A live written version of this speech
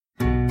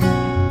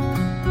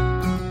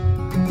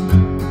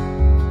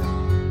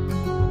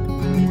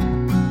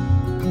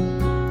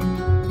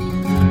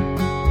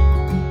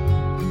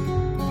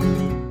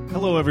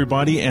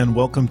everybody, and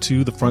welcome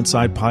to the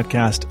Frontside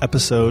Podcast,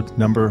 episode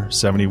number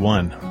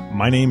 71.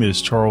 My name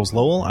is Charles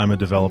Lowell. I'm a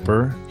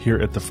developer here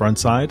at the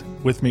Frontside.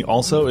 With me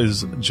also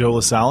is Joe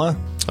LaSala.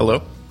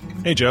 Hello.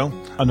 Hey, Joe.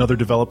 Another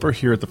developer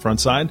here at the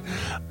Frontside.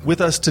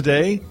 With us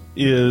today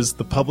is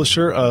the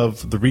publisher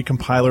of the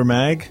Recompiler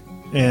Mag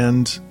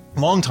and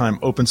longtime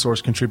open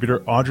source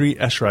contributor, Audrey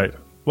Eschright.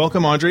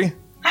 Welcome, Audrey.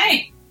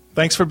 Hi.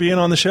 Thanks for being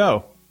on the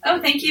show.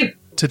 Oh, thank you.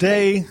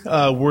 Today,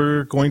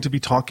 we're going to be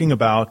talking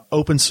about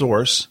open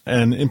source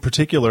and in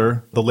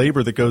particular, the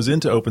labor that goes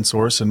into open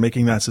source and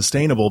making that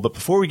sustainable. But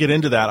before we get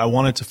into that, I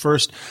wanted to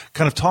first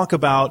kind of talk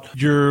about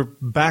your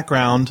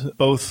background,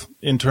 both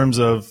in terms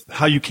of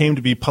how you came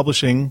to be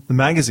publishing the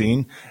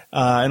magazine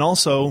and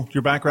also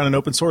your background in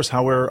open source,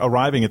 how we're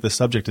arriving at this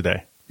subject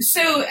today.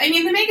 So,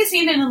 the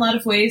magazine in a lot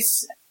of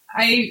ways,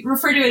 I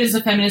refer to it as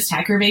a feminist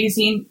hacker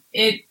magazine.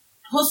 It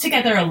pulls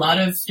together a lot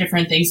of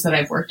different things that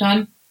I've worked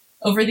on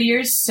over the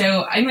years.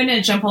 So I'm going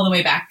to jump all the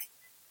way back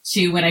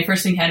to when I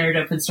first encountered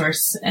open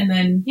source, and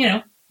then,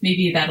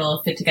 maybe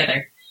that'll fit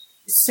together.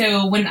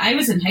 So when I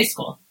was in high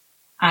school,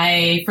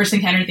 I first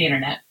encountered the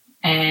internet,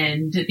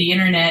 and the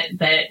internet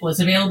that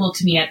was available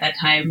to me at that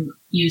time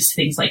used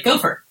things like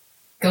Gopher.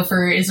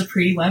 Gopher is a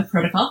pre-web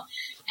protocol,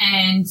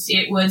 and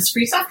it was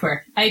free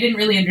software. I didn't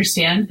really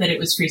understand that it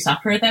was free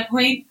software at that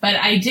point, but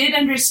I did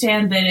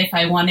understand that if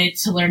I wanted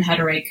to learn how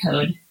to write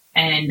code,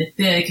 and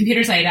the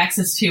computers I had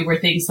access to were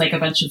things like a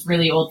bunch of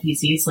really old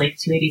PCs, like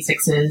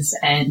 286s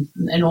and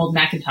an old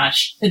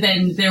Macintosh. But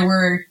then there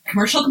were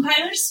commercial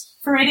compilers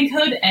for writing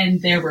code,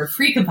 and there were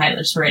free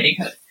compilers for writing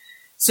code.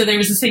 So there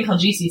was this thing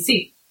called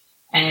GCC,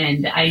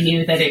 and I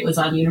knew that it was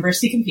on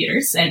university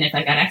computers, and if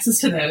I got access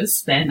to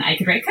those, then I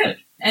could write code.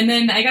 And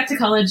then I got to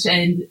college,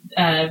 and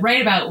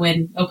right about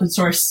when open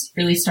source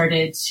really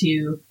started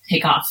to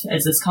take off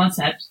as this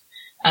concept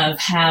of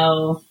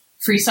how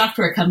free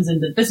software comes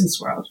into the business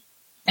world.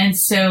 And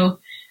so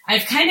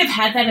I've kind of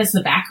had that as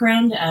the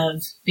background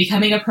of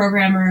becoming a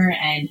programmer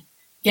and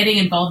getting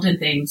involved in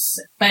things.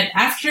 But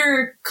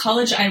after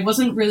college, I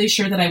wasn't really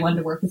sure that I wanted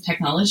to work with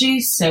technology,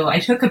 so I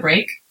took a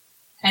break.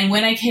 And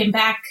when I came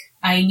back,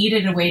 I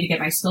needed a way to get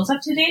my skills up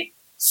to date.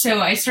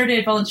 So I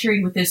started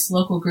volunteering with this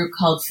local group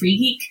called Free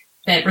Geek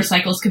that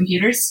recycles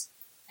computers.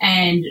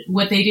 And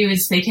what they do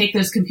is they take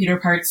those computer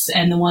parts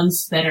and the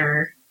ones that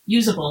are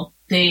usable,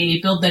 they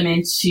build them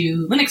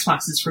into Linux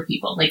boxes for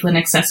people, like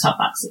Linux desktop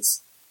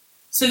boxes.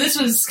 So this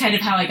was kind of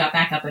how I got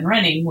back up and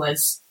running,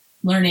 was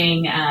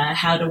learning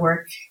how to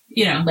work,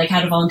 like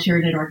how to volunteer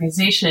in an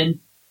organization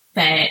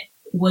that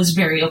was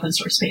very open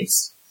source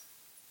based,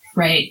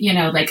 right?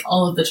 Like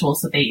all of the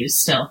tools that they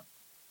use still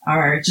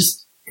are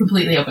just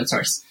completely open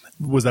source.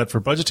 Was that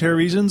for budgetary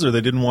reasons, or they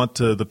didn't want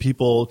the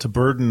people to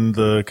burden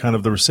the kind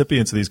of the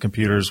recipients of these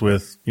computers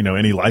with,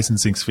 any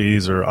licensing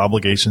fees or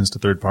obligations to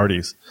third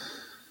parties?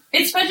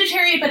 It's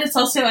budgetary, but it's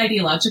also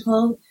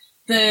ideological.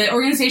 The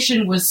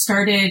organization was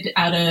started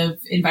out of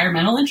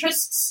environmental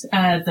interests.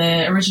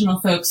 The original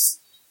folks,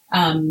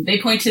 they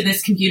point to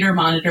this computer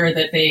monitor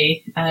that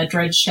they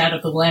dredged out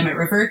of the Willamette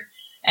River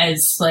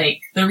as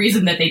like the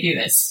reason that they do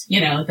this.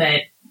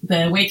 That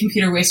the way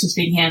computer waste was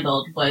being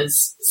handled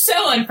was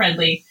so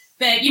unfriendly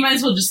that you might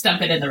as well just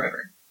dump it in the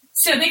river.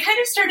 So they kind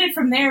of started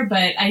from there,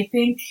 but I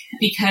think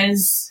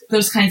because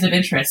those kinds of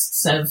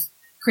interests of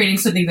creating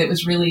something that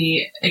was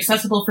really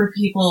accessible for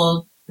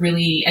people,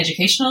 really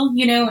educational,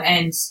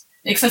 and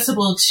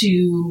accessible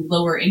to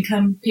lower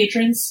income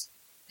patrons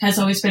has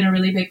always been a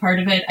really big part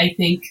of it. I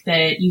think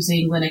that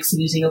using Linux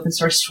and using open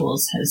source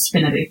tools has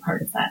been a big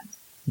part of that.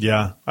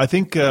 Yeah. I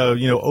think,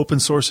 open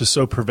source is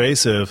so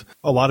pervasive.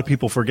 A lot of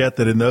people forget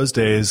that in those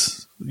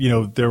days,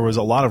 there was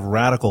a lot of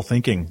radical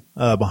thinking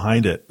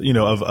behind it,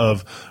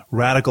 of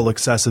radical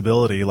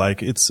accessibility.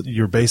 Like it's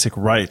your basic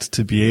right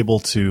to be able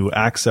to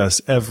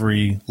access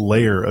every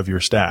layer of your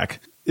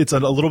stack. It's a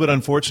little bit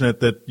unfortunate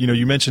that,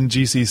 you mentioned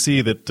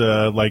GCC,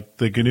 that like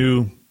the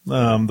GNU,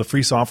 the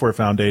Free Software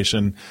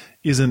Foundation,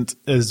 isn't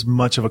as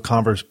much of a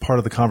part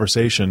of the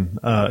conversation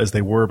as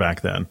they were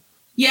back then.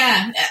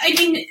 Yeah. I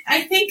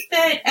think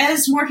that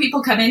as more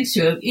people come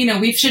into it,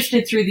 we've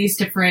shifted through these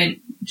different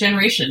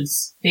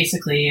generations,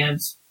 basically,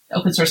 of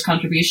open source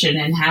contribution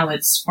and how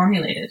it's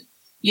formulated.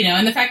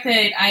 And the fact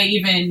that I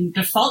even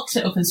default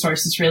to open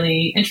source is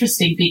really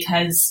interesting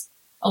because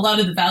a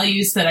lot of the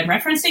values that I'm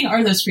referencing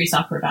are those free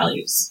software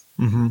values.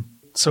 Mm-hmm.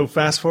 So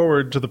fast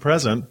forward to the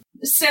present.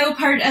 So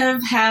part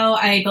of how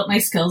I built my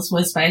skills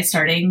was by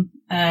starting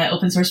an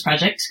open source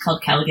project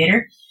called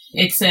Calligator.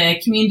 It's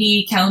a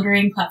community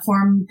calendaring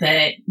platform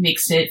that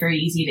makes it very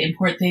easy to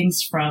import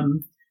things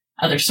from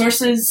other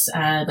sources,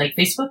 like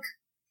Facebook.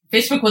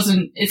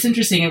 It's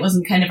interesting, it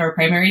wasn't kind of our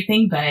primary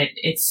thing, but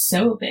it's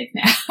so big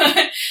now.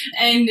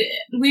 And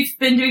we've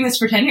been doing this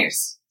for 10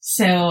 years.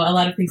 So a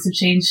lot of things have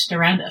changed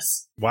around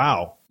us.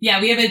 Wow.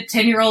 Yeah, we have a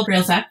 10-year-old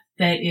Rails app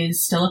that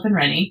is still up and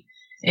running.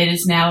 It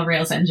is now a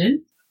Rails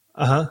engine.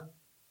 Uh-huh.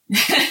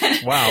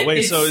 Wow.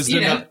 Wait, so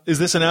is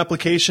this an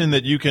application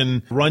that you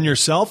can run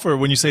yourself? Or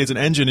when you say it's an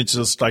engine, it's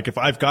just like if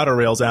I've got a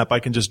Rails app, I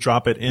can just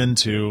drop it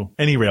into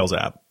any Rails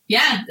app?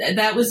 Yeah,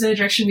 that was the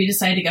direction we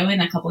decided to go in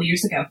a couple of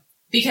years ago.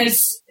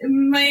 Because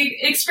my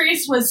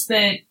experience was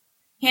that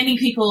handing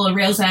people a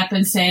Rails app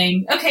and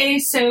saying, okay,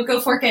 so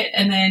go fork it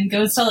and then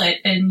go install it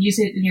and use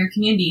it in your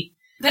community.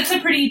 That's a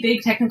pretty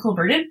big technical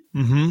burden,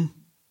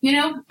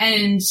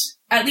 and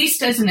at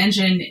least as an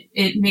engine,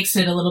 it makes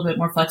it a little bit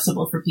more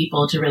flexible for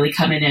people to really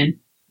come in and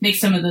make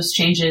some of those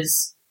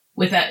changes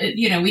without,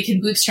 we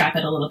can bootstrap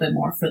it a little bit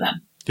more for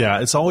them. Yeah,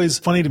 it's always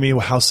funny to me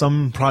how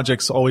some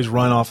projects always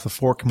run off the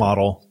fork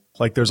model.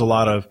 Like there's a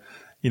lot of,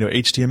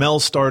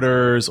 HTML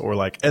starters or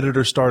like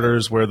editor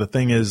starters where the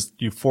thing is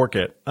you fork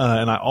it.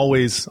 And I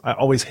always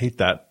hate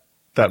that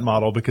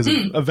model because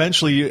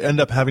eventually you end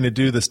up having to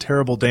do this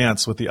terrible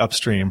dance with the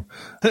upstream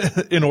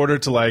in order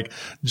to like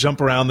jump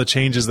around the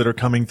changes that are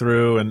coming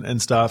through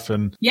and stuff.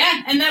 And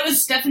yeah, and that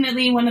was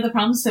definitely one of the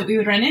problems that we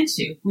would run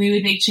into. We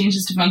would make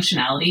changes to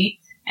functionality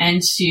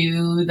and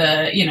to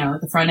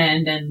the front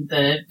end and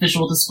the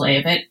visual display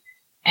of it.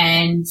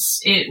 And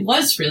it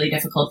was really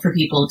difficult for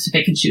people to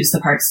pick and choose the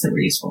parts that were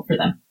useful for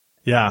them.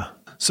 Yeah.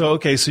 So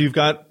you've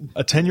got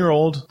a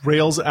 10-year-old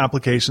Rails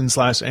application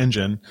 /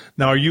 engine.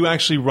 Now, are you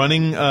actually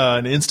running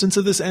an instance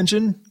of this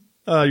engine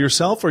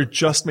yourself or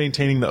just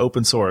maintaining the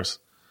open source?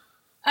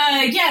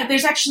 Yeah,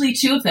 there's actually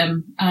 2 of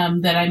them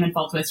that I'm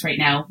involved with right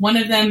now. One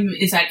of them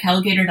is at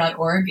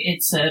calligator.org.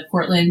 It's a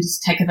Portland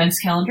tech events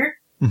calendar.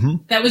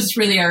 Mm-hmm. That was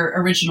really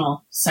our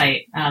original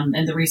site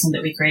and the reason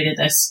that we created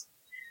this.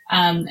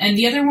 And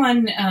the other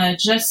one,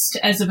 just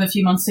as of a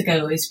few months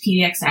ago, is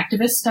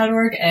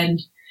pdxactivist.org,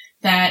 and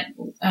that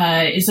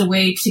is a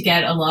way to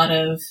get a lot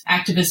of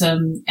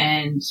activism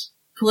and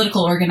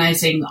political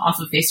organizing off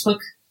of Facebook,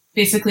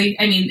 basically.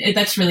 I mean,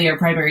 that's really our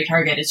primary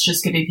target. It's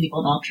just giving people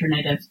an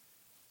alternative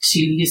to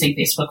using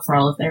Facebook for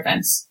all of their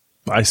events.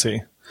 I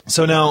see.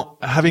 So now,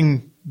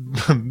 having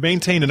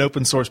maintained an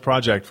open source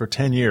project for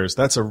 10 years,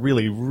 that's a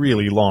really,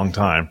 really long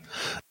time.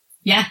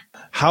 Yeah.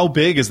 How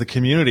big is the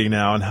community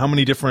now, and how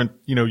many different,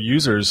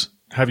 users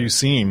have you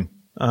seen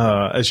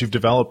as you've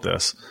developed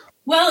this?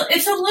 Well,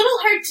 it's a little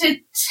hard to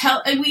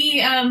tell.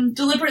 We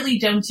deliberately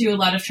don't do a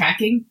lot of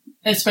tracking,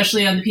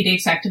 especially on the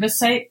PDX Activist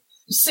site.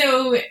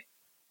 So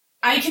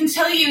I can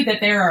tell you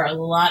that there are a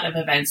lot of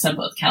events on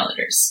both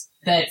calendars.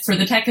 That for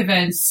the tech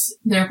events,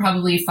 there are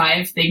probably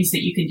 5 things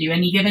that you can do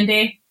any given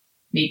day,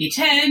 maybe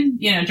 10.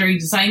 During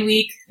Design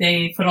Week,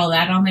 they put all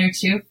that on there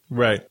too.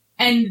 Right.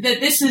 And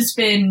that this has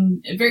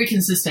been very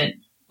consistent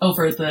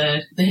over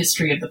the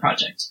history of the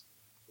project.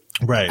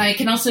 Right. I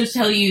can also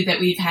tell you that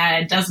we've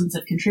had dozens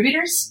of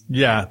contributors.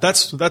 Yeah,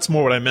 that's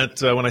more what I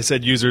meant when I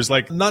said users,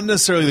 like not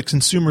necessarily the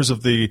consumers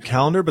of the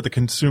calendar, but the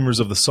consumers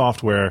of the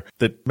software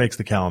that makes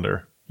the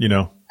calendar,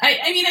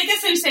 I mean, I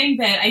guess I'm saying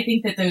that I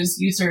think that those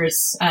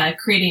users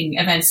creating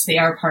events, they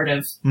are part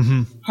of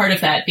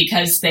that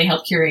because they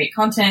help curate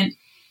content,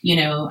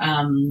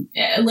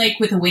 like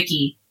with a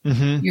wiki.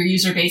 Mm-hmm. Your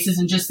user base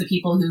isn't just the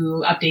people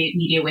who update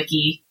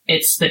MediaWiki.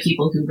 It's the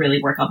people who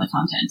really work on the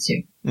content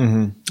too.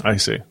 Mm-hmm. I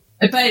see.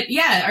 But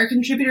yeah, our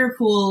contributor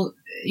pool,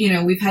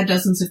 we've had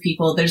dozens of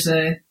people. There's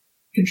a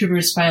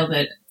contributors file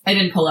that I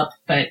didn't pull up,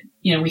 but,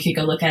 we could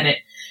go look at it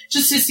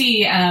just to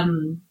see.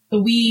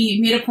 We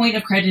made a point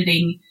of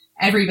crediting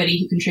everybody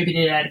who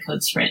contributed at a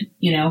code sprint,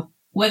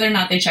 whether or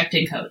not they checked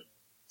in code.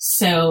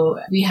 So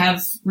we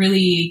have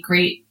really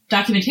great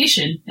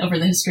documentation over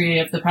the history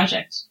of the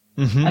project.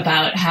 Mm-hmm.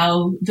 About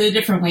how the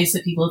different ways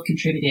that people have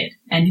contributed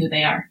and who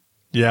they are.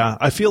 Yeah,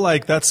 I feel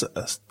like that's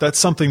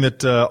something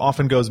that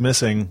often goes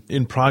missing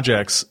in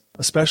projects,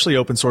 especially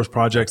open source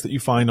projects that you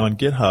find on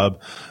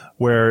GitHub,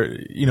 where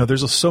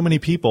there's so many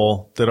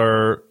people that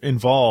are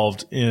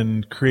involved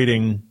in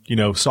creating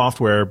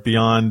software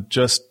beyond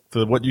just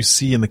what you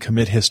see in the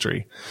commit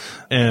history,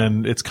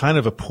 and it's kind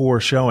of a poor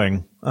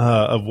showing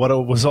of what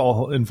was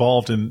all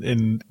involved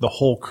in the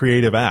whole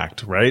creative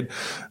act, right?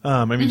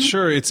 I mean,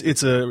 sure, it's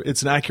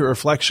an accurate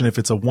reflection if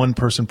it's a one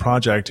person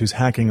project who's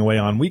hacking away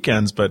on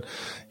weekends, but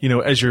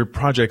as your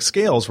project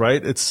scales,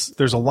 right,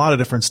 there's a lot of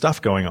different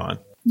stuff going on.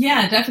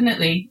 Yeah,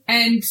 definitely.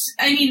 And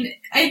I mean,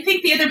 I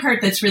think the other part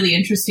that's really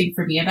interesting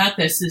for me about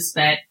this is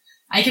that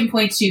I can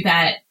point to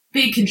that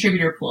big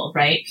contributor pool,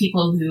 right?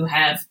 People who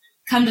have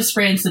come to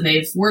sprints and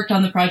they've worked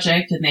on the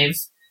project and they've,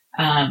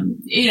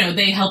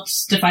 they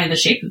helped define the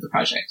shape of the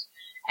project.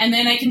 And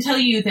then I can tell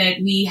you that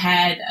we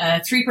had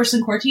a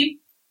 3-person core team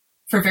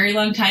for a very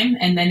long time.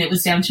 And then it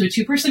was down to a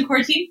 2-person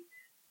core team.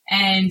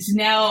 And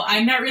now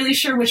I'm not really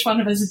sure which one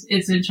of us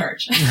is in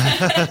charge. No,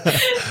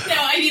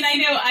 I mean, I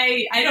know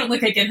I don't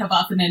look at GitHub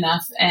often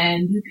enough,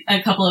 and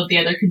a couple of the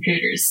other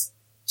contributors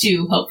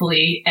do,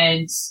 hopefully.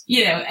 And,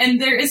 and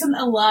there isn't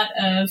a lot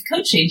of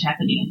code change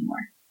happening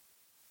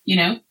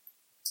anymore.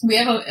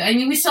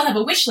 We still have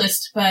a wish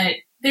list, but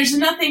there's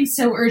nothing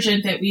so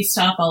urgent that we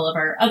stop all of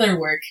our other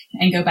work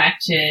and go back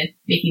to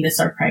making this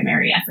our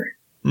primary effort.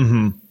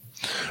 Mm-hmm.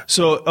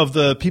 So of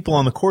the people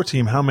on the core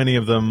team, how many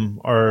of them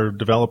are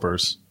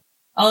developers?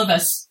 All of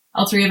us.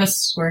 All 3 of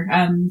us were.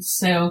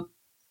 So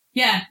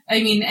yeah,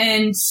 I mean,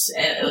 and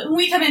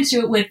we come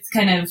into it with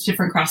kind of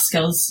different cross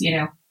skills.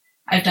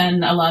 I've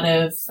done a lot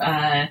of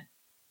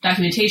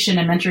documentation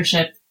and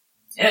mentorship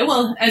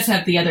well, as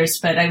have the others,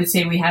 but I would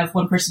say we have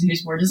one person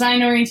who's more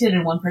design oriented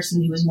and one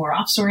person who is more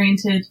ops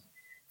oriented.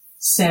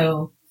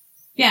 So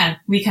yeah,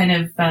 we kind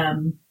of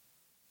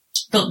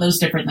built those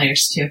different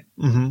layers too.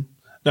 Mm-hmm.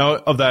 Now,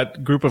 of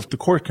that group of the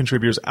core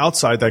contributors,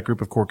 outside that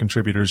group of core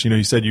contributors,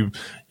 you said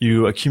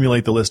you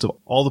accumulate the list of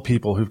all the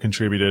people who've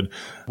contributed.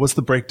 What's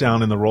the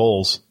breakdown in the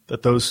roles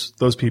that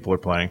those people are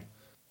playing?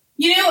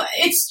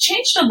 It's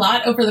changed a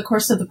lot over the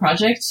course of the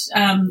project.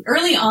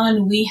 Early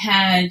on, we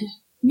had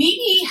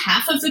maybe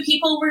half of the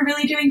people were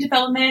really doing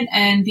development,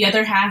 and the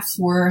other half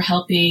were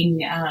helping.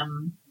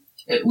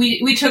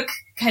 We took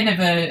kind of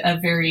a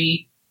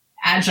very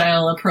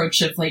agile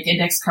approach of like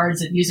index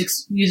cards and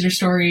user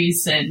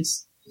stories, and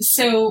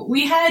so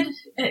we had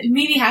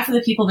maybe half of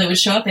the people that would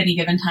show up any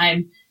given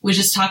time would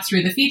just talk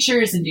through the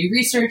features and do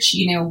research.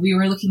 We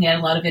were looking at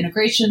a lot of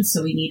integration,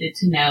 so we needed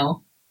to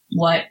know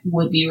what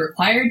would be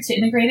required to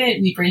integrate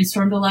it. We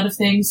brainstormed a lot of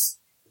things.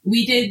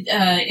 We did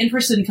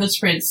in-person code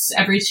sprints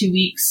every 2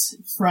 weeks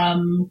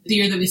from the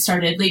year that we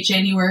started, late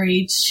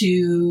January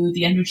to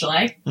the end of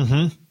July.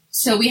 Mm-hmm.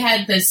 So we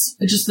had this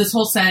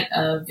whole set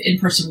of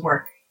in-person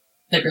work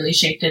that really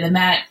shaped it. And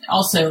that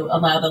also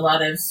allowed a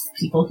lot of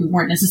people who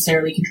weren't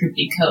necessarily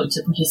contributing code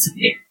to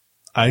participate.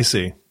 I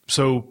see.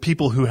 So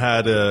people who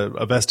had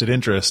a vested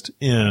interest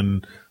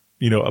in,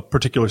 a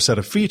particular set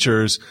of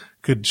features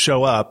could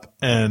show up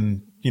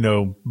and,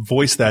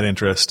 voice that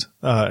interest,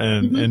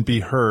 and be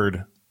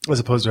heard, as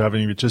opposed to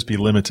having it just be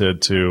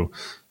limited to,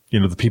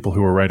 the people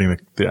who were writing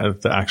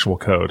the actual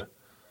code.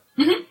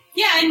 Mm-hmm.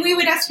 Yeah. And we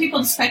would ask people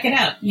to spec it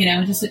out,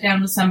 to sit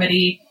down with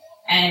somebody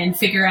and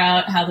figure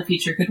out how the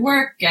feature could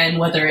work and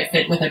whether it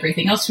fit with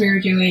everything else we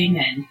were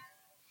doing.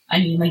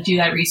 And do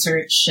that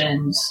research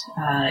and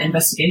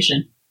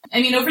investigation.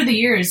 Over the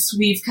years,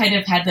 we've kind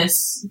of had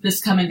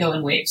this come and go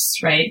in waves,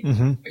 right?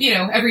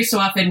 Mm-hmm. Every so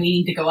often we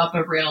need to go up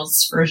a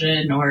Rails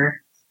version or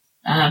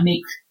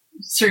make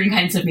certain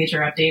kinds of major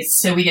updates.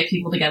 So we get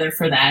people together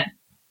for that.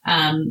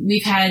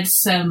 We've had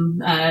some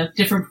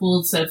different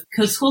pools of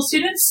code school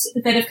students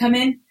that have come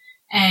in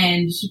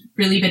and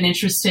really been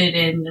interested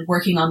in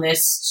working on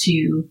this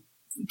to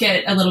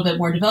get a little bit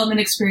more development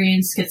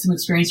experience, get some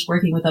experience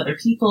working with other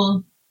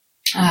people,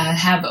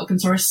 have open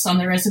source on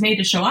their resume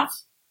to show off.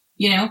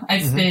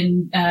 I've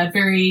been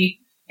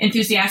very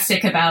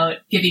enthusiastic about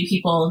giving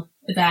people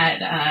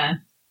that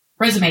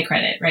resume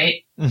credit, right?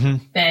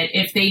 Mm-hmm. That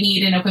if they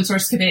need an open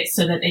source commit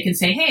so that they can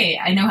say, hey,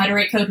 I know how to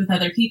write code with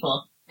other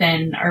people,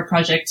 then our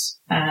project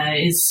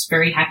is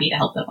very happy to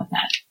help them with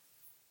that.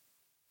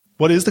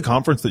 What is the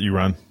conference that you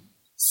run?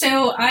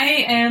 So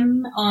I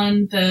am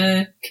on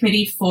the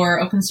committee for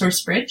Open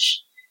Source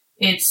Bridge.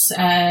 It's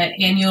an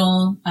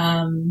annual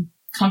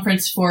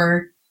conference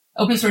for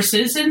open source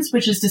citizens,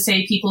 which is to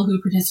say people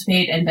who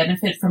participate and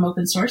benefit from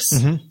open source.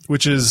 Mm-hmm.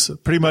 Which is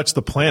pretty much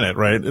the planet,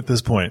 right, at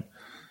this point.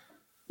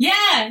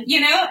 Yeah, and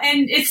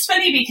it's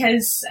funny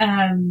because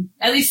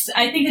at least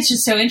I think it's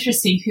just so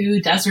interesting who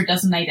does or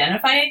doesn't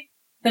identify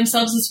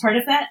themselves as part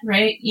of that,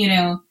 right?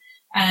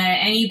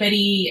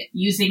 Anybody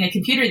using a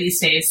computer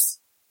these days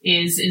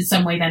is in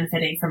some way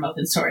benefiting from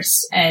open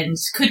source and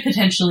could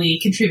potentially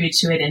contribute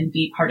to it and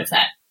be part of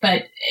that.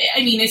 But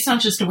it's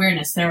not just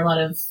awareness. There are a lot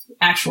of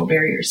actual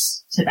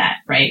barriers to that,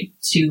 right?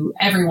 To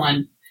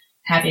everyone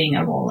having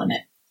a role in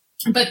it.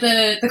 But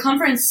the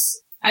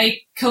conference, I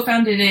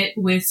co-founded it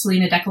with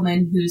Selena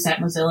Deckelman, who's at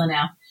Mozilla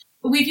now.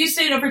 We've used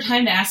it over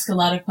time to ask a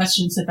lot of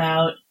questions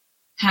about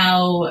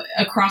how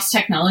across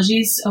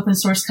technologies, open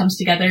source comes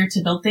together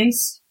to build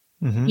things.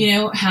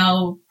 Mm-hmm.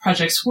 How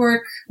projects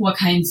work, what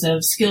kinds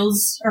of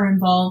skills are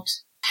involved,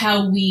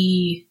 how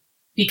we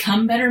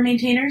become better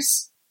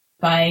maintainers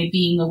by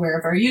being aware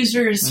of our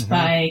users, mm-hmm.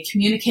 by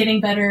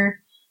communicating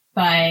better,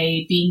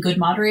 by being good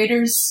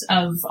moderators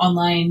of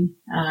online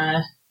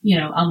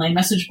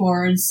message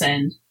boards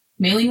and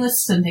mailing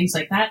lists and things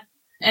like that.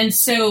 And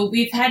so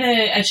we've had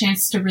a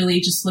chance to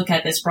really just look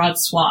at this broad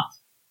swath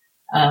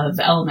of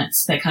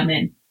elements that come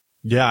in.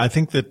 Yeah, I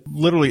think that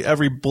literally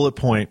every bullet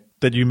point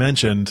that you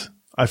mentioned,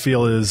 I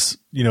feel is,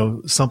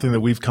 something that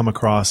we've come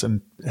across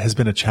and has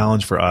been a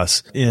challenge for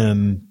us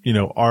in,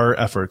 our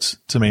efforts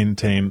to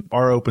maintain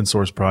our open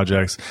source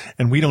projects.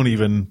 And we don't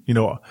even,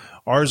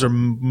 ours are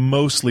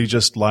mostly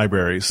just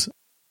libraries.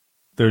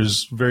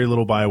 There's very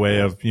little by way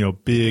of,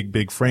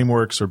 big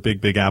frameworks or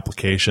big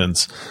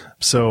applications.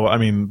 So,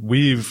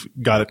 we've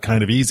got it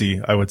kind of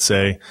easy, I would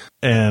say.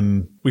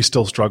 And we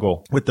still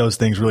struggle with those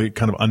things, really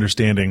kind of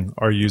understanding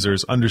our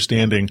users,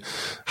 understanding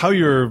how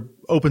your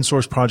open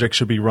source project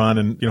should be run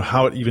and,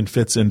 how it even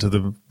fits into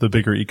the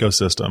bigger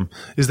ecosystem.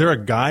 Is there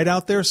a guide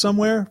out there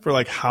somewhere for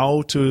like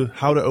how to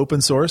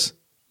open source?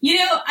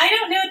 I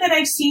don't know that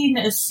I've seen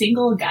a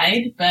single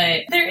guide,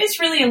 but there is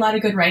really a lot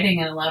of good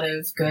writing and a lot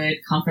of good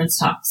conference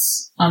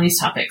talks on these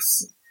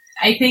topics.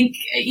 I think,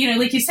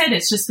 like you said,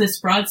 it's just this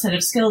broad set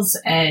of skills,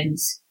 and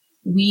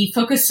we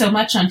focus so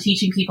much on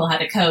teaching people how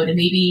to code and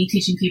maybe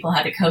teaching people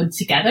how to code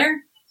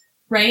together,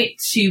 right?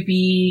 To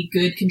be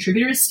good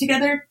contributors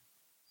together.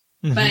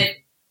 Mm-hmm. But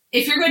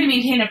if you're going to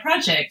maintain a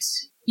project,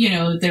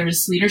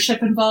 there's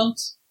leadership involved.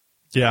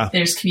 Yeah.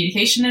 There's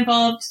communication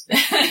involved.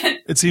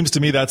 It seems to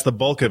me that's the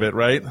bulk of it,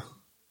 right?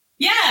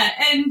 Yeah.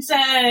 And,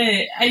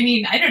 I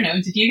mean, I don't know.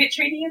 Did you get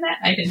training in that?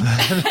 I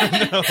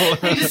didn't.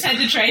 No. I just had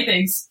to try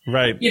things.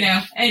 Right.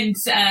 And,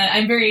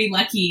 I'm very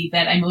lucky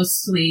that I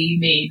mostly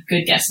made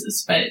good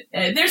guesses, but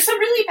there's some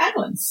really bad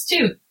ones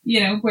too,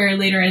 where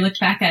later I looked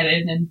back at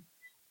it and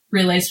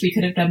realized we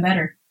could have done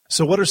better.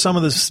 So what are some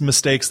of the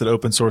mistakes that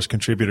open source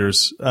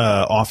contributors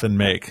often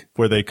make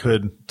where they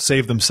could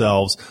save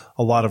themselves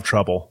a lot of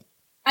trouble?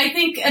 I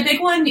think a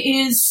big one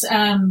is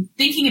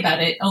thinking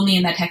about it only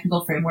in that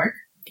technical framework.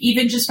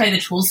 Even just by the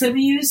tools that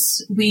we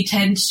use, we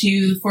tend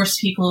to force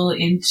people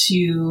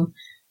into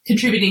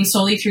contributing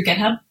solely through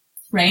GitHub,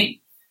 right?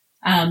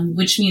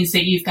 Which means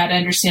that you've got to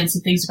understand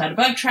some things about a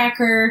bug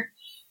tracker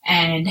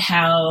and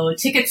how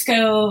tickets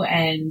go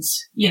and,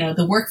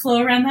 the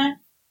workflow around that.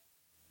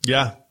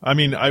 Yeah. I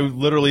mean, I'm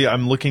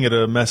looking at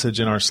a message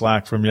in our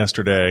Slack from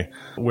yesterday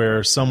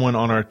where someone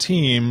on our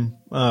team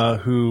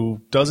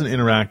who doesn't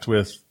interact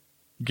with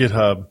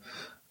GitHub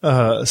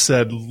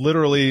said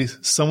literally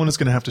someone is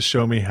going to have to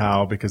show me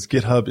how, because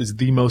GitHub is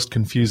the most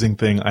confusing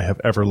thing I have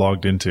ever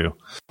logged into.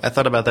 I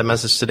thought about that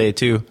message today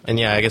too. And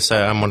yeah, I guess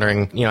I'm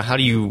wondering, how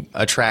do you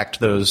attract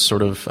those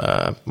sort of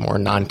more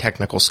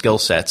non-technical skill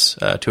sets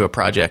to a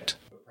project?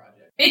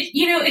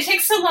 It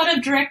takes a lot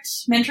of direct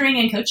mentoring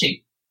and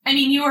coaching. I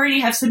mean, you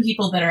already have some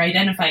people that are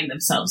identifying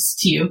themselves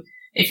to you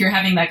if you're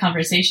having that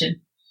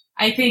conversation.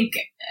 I think,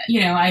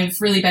 I've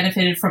really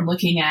benefited from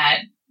looking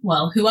at,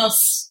 well, who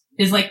else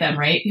is like them,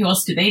 right? Who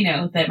else do they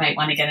know that might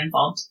want to get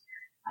involved?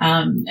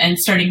 And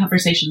starting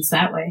conversations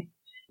that way.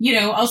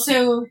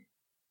 Also,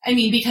 I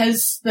mean,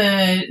 because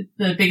the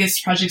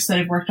biggest projects that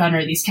I've worked on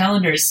are these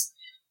calendars,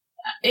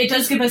 it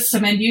does give us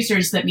some end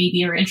users that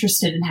maybe are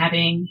interested in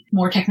having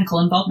more technical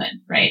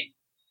involvement, right?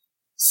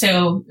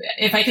 So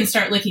if I can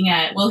start looking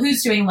at, well,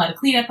 who's doing a lot of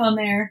cleanup on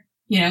there?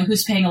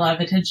 Who's paying a lot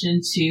of attention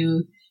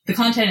to the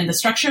content and the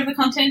structure of the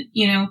content?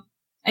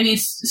 I mean,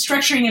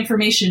 structuring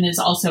information is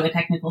also a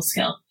technical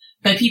skill.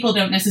 But people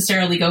don't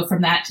necessarily go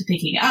from that to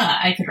thinking,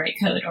 I could write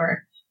code,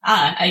 or,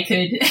 I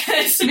could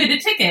submit a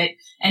ticket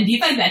and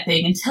debug that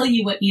thing and tell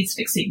you what needs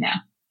fixing now.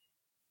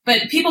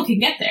 But people can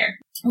get there.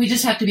 We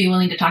just have to be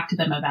willing to talk to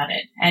them about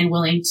it and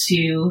willing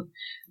to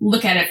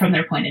look at it from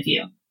their point of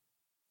view.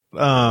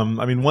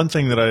 I mean, one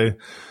thing that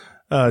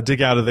I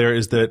dig out of there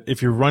is that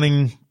if you're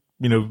running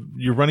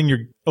your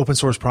open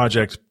source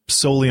project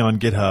solely on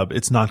GitHub,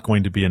 it's not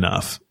going to be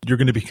enough. You're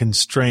going to be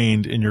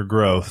constrained in your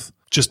growth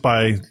just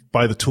by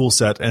the tool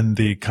set and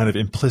the kind of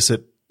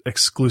implicit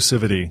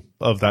exclusivity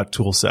of that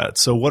tool set.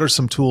 So what are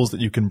some tools that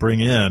you can bring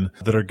in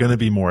that are going to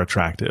be more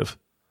attractive?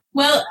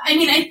 Well, I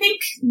mean, I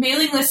think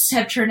mailing lists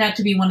have turned out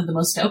to be one of the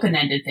most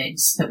open-ended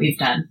things that we've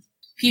done.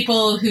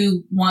 People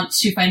who want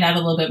to find out a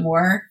little bit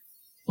more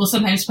will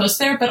sometimes post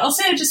there, but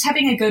also just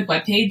having a good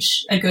web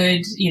page, a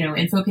good,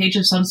 info page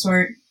of some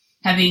sort,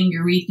 having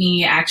your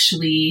README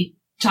actually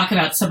talk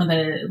about some of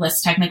the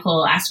less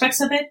technical aspects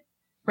of it.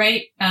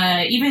 Right?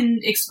 Even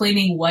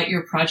explaining what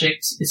your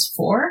project is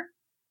for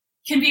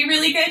can be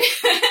really good.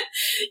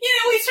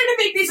 We sort of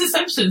make these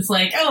assumptions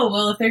like, oh,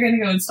 well, if they're going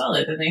to go install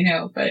it, then they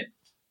know, but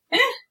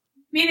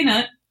maybe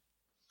not.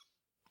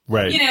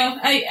 Right.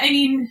 I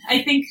mean,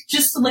 I think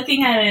just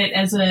looking at it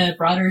as a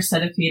broader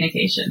set of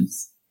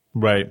communications.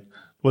 Right.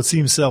 What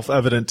seems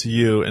self-evident to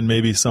you and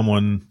maybe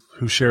someone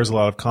who shares a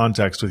lot of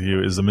context with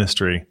you is a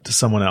mystery to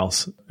someone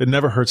else. It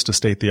never hurts to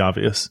state the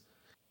obvious.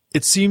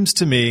 It seems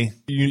to me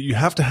you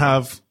have to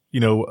have,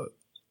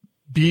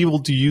 be able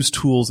to use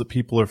tools that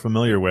people are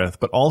familiar with,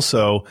 but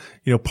also,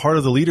 part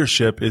of the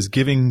leadership is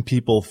giving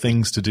people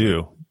things to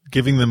do,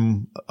 giving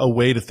them a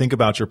way to think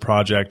about your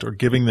project or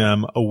giving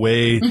them a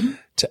way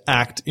to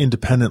act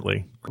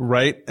independently,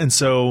 right? And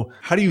so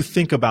how do you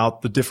think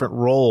about the different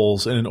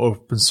roles in an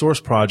open source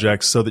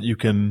project so that you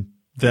can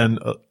then,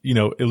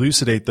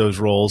 elucidate those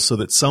roles so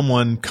that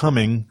someone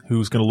coming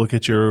who's going to look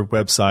at your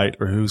website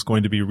or who's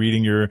going to be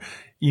reading your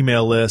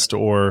email list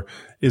or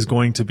is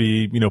going to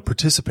be,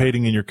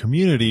 participating in your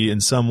community in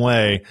some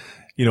way,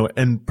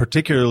 and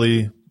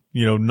particularly,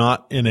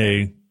 not in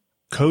a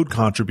code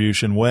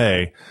contribution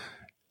way.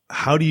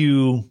 How do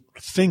you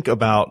think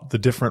about the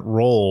different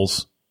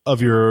roles of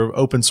your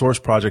open source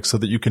project so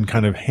that you can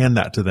kind of hand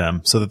that to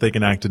them so that they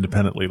can act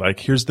independently? Like,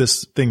 here's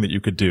this thing that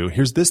you could do.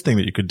 Here's this thing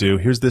that you could do.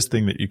 Here's this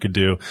thing that you could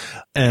do.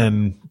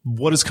 And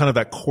what is kind of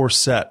that core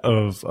set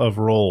of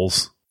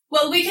roles?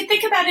 Well, we could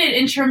think about it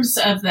in terms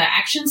of the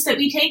actions that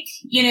we take,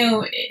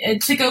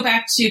 to go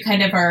back to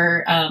kind of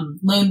our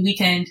lone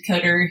weekend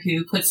coder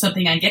who puts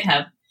something on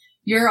GitHub.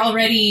 You're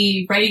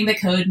already writing the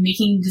code,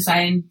 making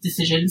design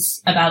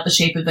decisions about the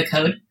shape of the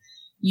code.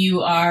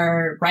 You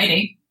are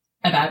writing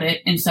about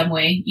it in some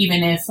way,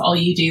 even if all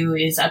you do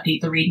is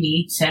update the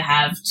README to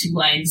have 2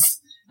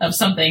 lines of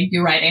something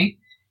you're writing.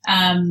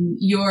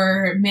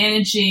 You're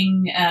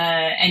managing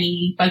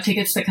any bug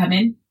tickets that come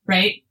in,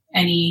 right?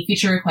 Any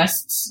feature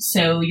requests.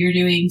 So you're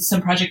doing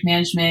some project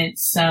management,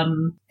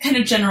 some kind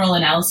of general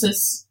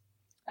analysis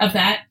of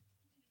that.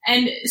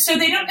 And so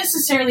they don't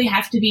necessarily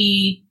have to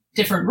be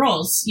different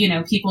roles.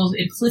 People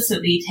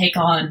implicitly take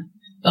on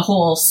the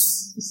whole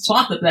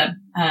swath of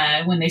them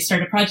when they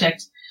start a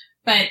project,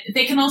 but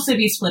they can also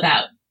be split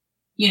out.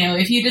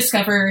 If you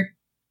discover,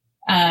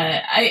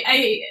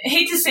 I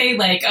hate to say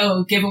like,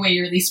 oh, give away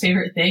your least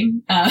favorite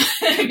thing,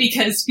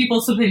 because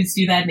people sometimes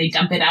do that and they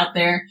dump it out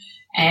there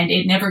and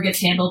it never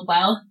gets handled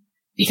well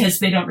because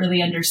they don't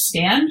really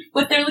understand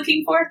what they're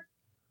looking for.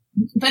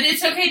 But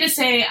it's okay to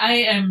say, I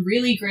am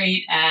really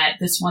great at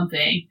this one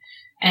thing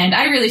and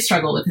I really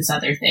struggle with this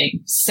other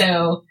thing.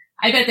 So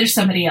I bet there's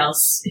somebody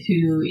else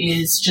who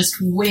is just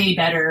way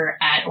better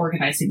at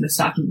organizing this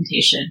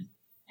documentation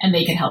and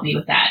they can help me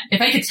with that. If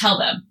I could tell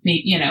them,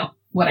 maybe,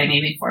 what I'm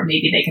aiming for,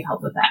 maybe they can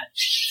help with that.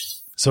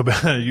 So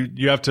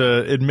you have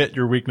to admit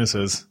your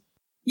weaknesses.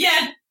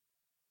 Yeah.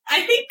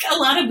 I think a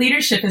lot of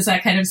leadership is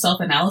that kind of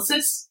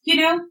self-analysis,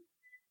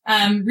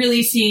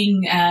 really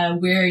seeing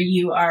where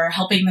you are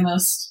helping the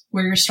most,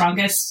 where you're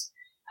strongest,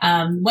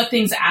 what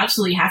things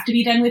absolutely have to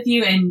be done with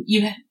you. And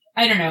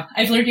I don't know,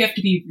 I've learned you have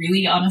to be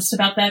really honest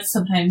about that.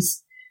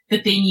 Sometimes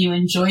the thing you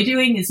enjoy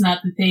doing is not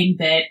the thing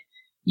that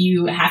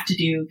you have to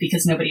do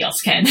because nobody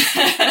else can.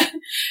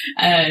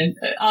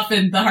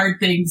 Often the hard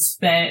things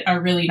that are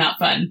really not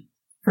fun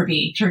for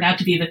me turn out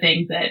to be the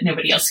thing that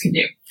nobody else can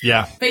do.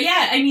 Yeah. But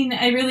yeah,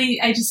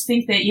 I just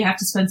think that you have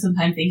to spend some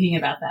time thinking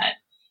about that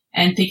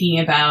and thinking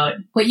about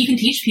what you can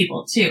teach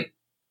people too.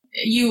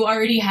 You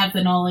already have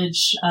the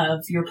knowledge of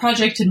your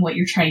project and what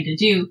you're trying to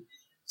do.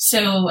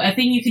 So a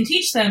thing you can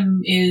teach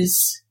them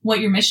is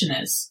what your mission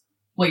is,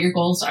 what your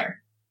goals are.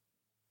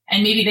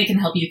 And maybe they can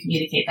help you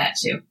communicate that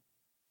too.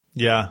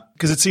 Yeah.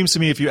 Because it seems to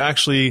me if you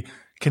actually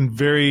can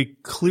very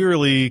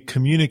clearly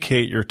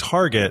communicate your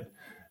target,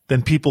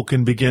 then people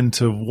can begin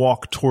to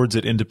walk towards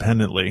it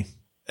independently.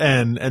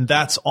 And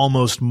that's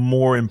almost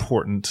more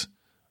important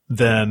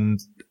than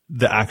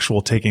the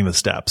actual taking the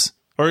steps.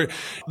 Or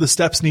the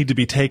steps need to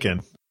be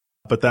taken.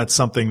 But that's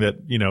something that,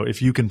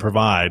 if you can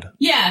provide.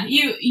 Yeah,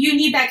 you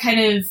need that kind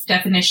of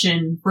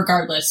definition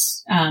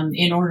regardless,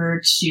 in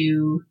order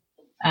to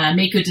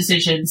make good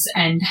decisions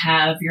and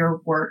have your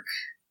work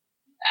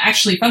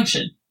actually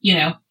function,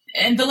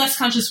 And the less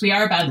conscious we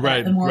are about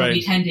that, the more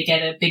we tend to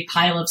get a big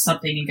pile of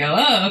something and go,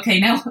 oh, okay,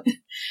 now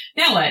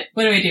what?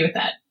 What do I do with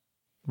that?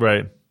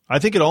 Right. I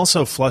think it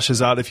also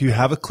flushes out if you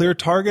have a clear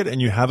target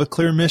and you have a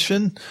clear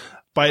mission,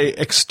 by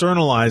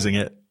externalizing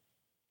it,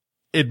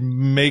 it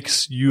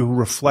makes you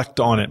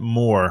reflect on it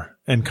more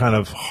and kind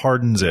of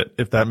hardens it,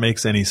 if that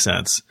makes any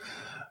sense.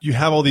 You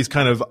have all these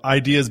kind of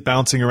ideas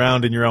bouncing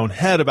around in your own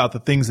head about the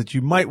things that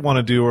you might want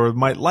to do or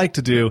might like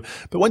to do.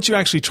 But once you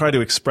actually try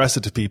to express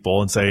it to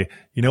people and say,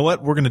 you know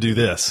what, we're going to do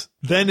this,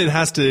 then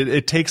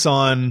it takes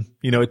on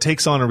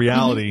a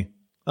reality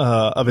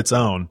of its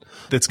own.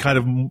 That's kind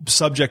of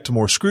subject to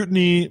more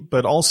scrutiny,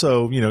 but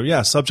also,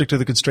 subject to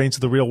the constraints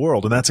of the real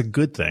world. And that's a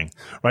good thing,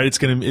 right?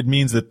 It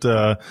means that,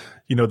 that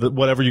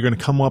whatever you're going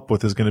to come up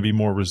with is going to be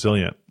more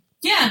resilient.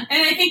 Yeah.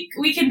 And I think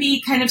we can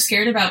be kind of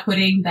scared about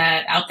putting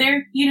that out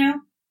there,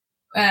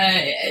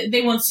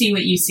 they won't see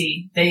what you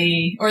see.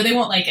 They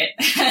won't like it.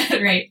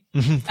 Right.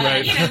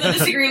 Right. They'll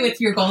disagree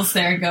with your goals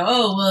there and go,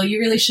 oh, well, you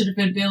really should have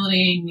been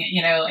building,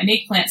 an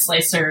eggplant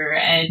slicer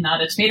and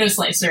not a tomato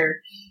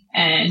slicer.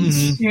 And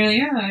you're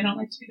like, oh, I don't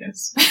like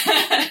tomatoes.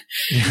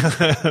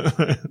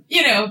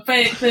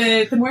 But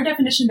the more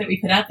definition that we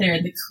put out there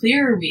and the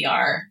clearer we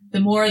are, the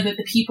more that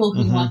the people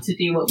who want to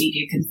do what we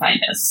do can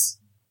find us.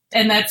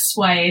 And that's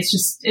why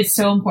it's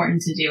so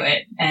important to do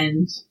it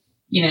and,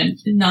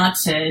 not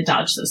to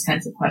dodge those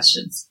kinds of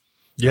questions.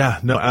 Yeah,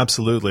 no,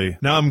 absolutely.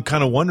 Now I'm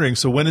kind of wondering,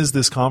 so when is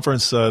this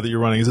conference that you're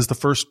running? Is this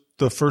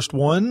the first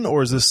one,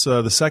 or is this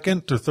the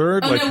second or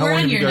third? Oh, no, how we're long on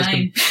have you year guys 9.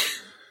 been?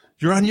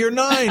 You're on year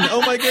 9.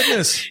 Oh my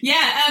goodness.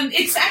 Yeah.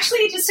 It's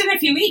actually just in a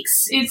few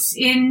weeks. It's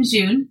in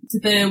June,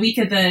 the week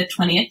of the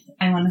 20th,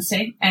 I want to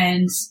say.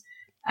 And,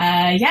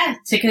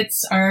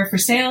 tickets are for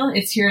sale.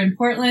 It's here in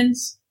Portland.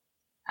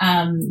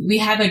 We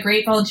have a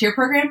great volunteer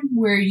program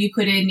where you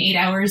put in 8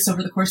 hours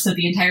over the course of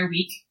the entire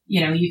week.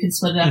 You can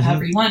split it up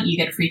however you want. You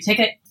get a free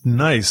ticket.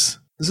 Nice.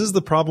 This is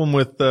the problem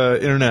with the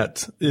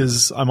internet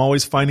is I'm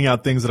always finding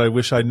out things that I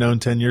wish I'd known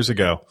 10 years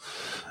ago.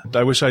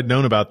 I wish I'd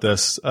known about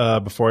this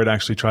before I'd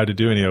actually tried to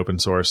do any open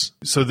source.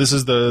 So this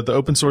is the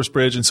open source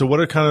bridge. And so what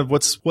are kind of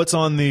what's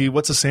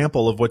a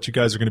sample of what you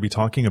guys are going to be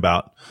talking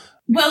about?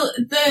 Well,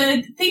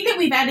 the thing that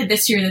we've added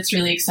this year that's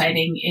really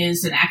exciting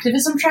is an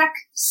activism track.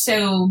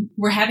 So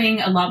we're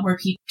having a lot more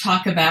people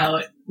talk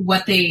about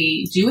what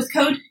they do with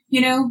code,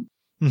 in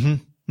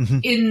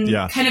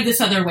kind of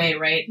this other way,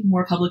 right?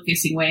 More public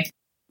facing way.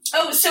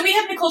 Oh, so we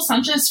have Nicole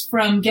Sanchez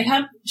from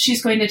GitHub.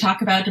 She's going to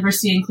talk about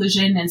diversity and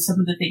inclusion and some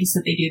of the things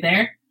that they do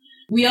there.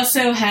 We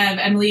also have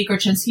Emily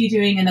Gorczynski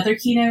doing another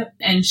keynote,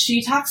 and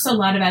she talks a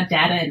lot about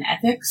data and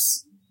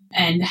ethics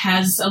and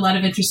has a lot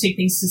of interesting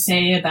things to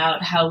say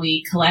about how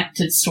we collect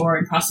and store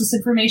and process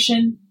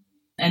information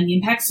and the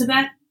impacts of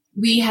that.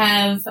 We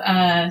have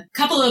a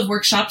couple of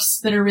workshops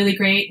that are really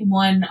great.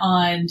 One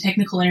on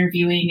technical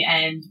interviewing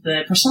and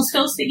the personal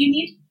skills that you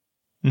need.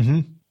 Mm-hmm.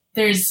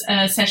 There's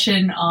a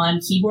session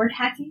on keyboard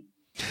hacking.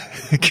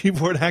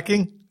 Keyboard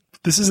hacking?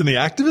 This is in the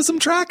activism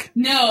track?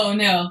 No.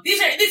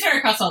 These are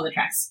across all the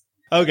tracks.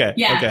 Okay.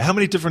 Yeah. Okay. How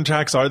many different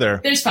tracks are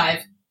there? There's 5.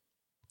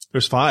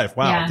 There's 5.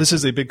 Wow. Yeah. This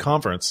is a big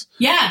conference.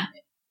 Yeah.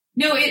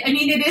 No,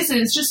 it is.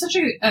 It's just such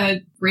a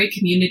great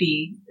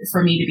community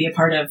for me to be a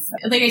part of.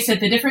 Like I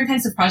said, the different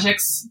kinds of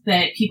projects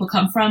that people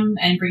come from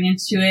and bring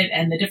into it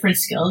and the different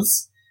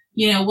skills.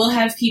 We'll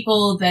have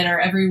people that are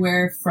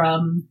everywhere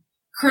from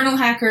kernel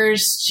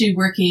hackers to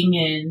working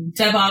in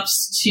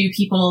DevOps to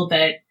people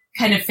that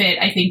kind of fit,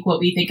 I think, what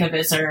we think of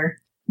as our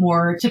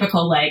more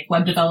typical like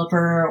web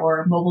developer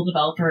or mobile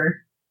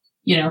developer,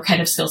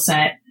 kind of skill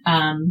set.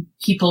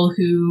 People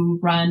who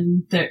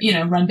run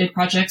big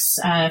projects,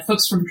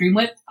 folks from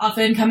Dreamwidth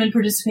often come and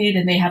participate,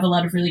 and they have a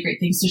lot of really great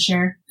things to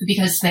share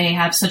because they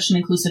have such an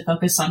inclusive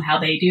focus on how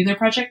they do their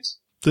project.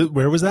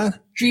 Where was that?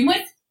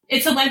 Dreamwidth.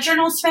 It's a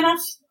LiveJournal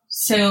spinoff.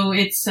 So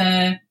it's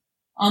a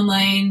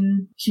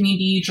online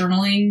community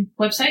journaling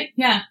website.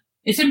 Yeah.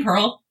 It's in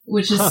Perl,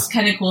 which is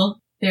kind of cool.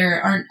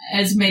 There aren't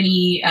as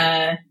many,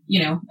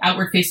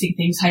 outward-facing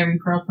things hiring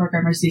Perl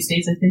programmers these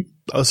days, I think.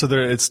 Oh, so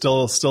it's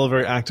still a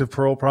very active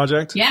Perl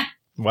project? Yeah.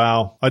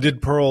 Wow. I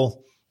did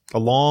Perl a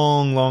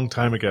long, long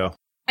time ago.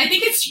 I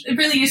think it's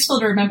really useful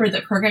to remember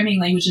that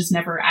programming languages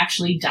never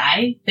actually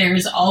die.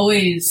 There's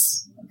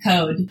always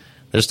code.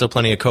 There's still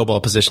plenty of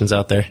COBOL positions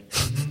out there.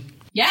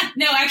 Yeah.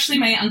 No, actually,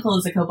 my uncle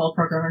is a COBOL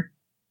programmer.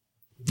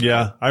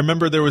 Yeah. I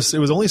remember it was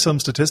only some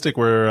statistic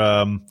where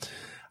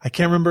I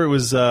can't remember. It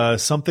was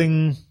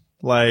something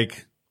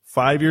like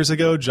 5 years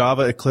ago,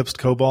 Java eclipsed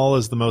COBOL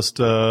as the most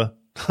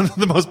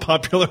the most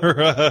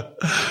popular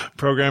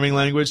programming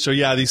language. So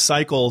yeah, the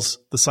cycles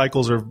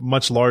are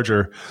much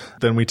larger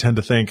than we tend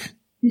to think.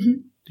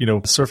 Mm-hmm.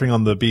 Surfing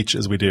on the beach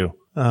as we do,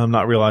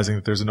 not realizing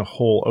that there's a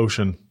whole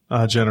ocean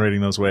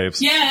generating those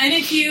waves. Yeah, and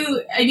if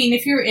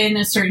you're in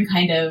a certain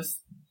kind of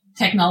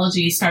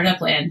technology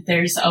startup land,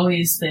 there's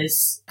always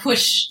this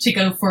push to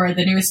go for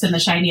the newest and the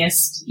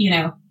shiniest,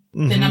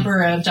 Mm-hmm. the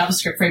number of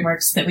JavaScript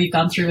frameworks that we've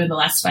gone through in the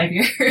last 5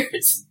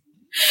 years.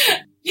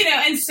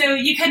 And so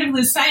you kind of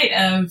lose sight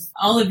of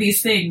all of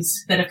these things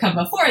that have come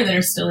before that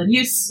are still in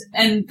use.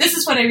 And this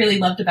is what I really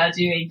loved about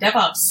doing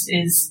DevOps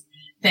is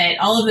that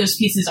all of those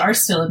pieces are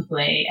still in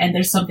play and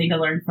there's something to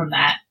learn from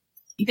that.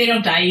 They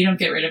don't die. You don't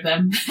get rid of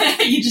them.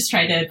 You just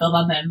try to build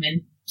on them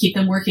and keep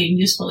them working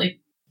usefully.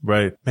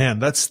 Right. Man,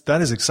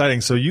 that is exciting.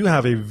 So you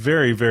have a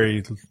very,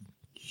 very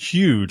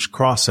huge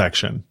cross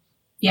section.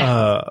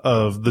 Yeah.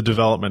 Of the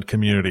development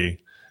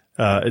community.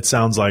 It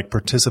sounds like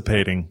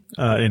participating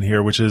in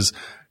here, which is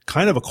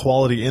kind of a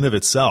quality in of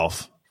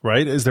itself,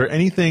 right? Is there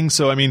anything?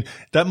 So,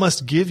 that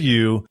must give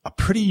you a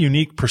pretty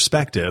unique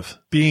perspective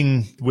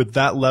being with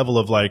that level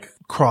of like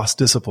cross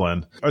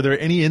discipline. Are there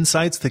any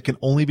insights that can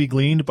only be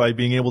gleaned by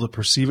being able to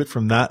perceive it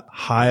from that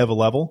high of a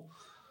level?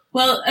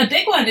 Well, a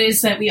big one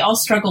is that we all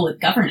struggle with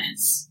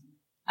governance.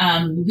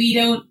 We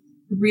don't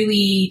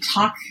really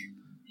talk,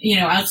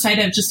 outside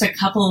of just a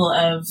couple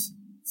of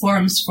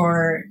forums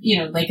for,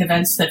 like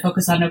events that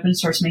focus on open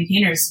source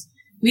maintainers.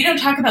 We don't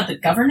talk about the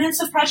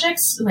governance of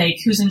projects, like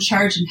who's in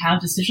charge and how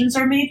decisions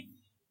are made.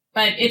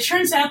 But it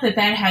turns out that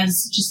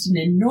has just an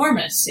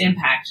enormous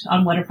impact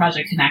on what a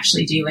project can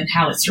actually do and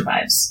how it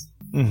survives.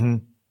 Mm-hmm.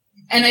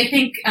 And I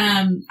think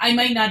I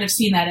might not have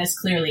seen that as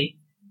clearly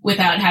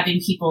without having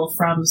people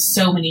from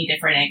so many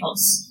different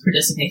angles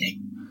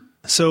participating.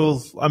 So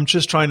I'm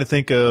just trying to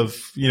think of,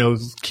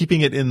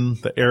 keeping it in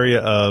the area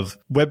of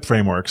web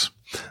frameworks,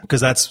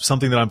 because that's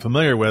something that I'm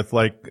familiar with.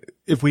 Like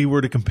if we were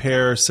to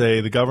compare,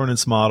 say, the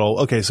governance model,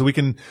 okay, so we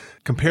can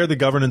compare the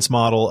governance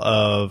model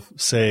of,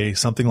 say,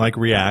 something like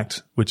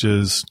React, which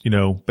is,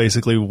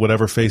 basically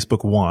whatever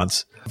Facebook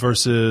wants,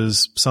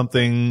 versus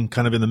something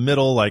kind of in the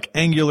middle like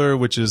Angular,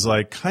 which is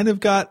like kind of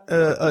got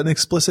an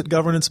explicit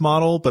governance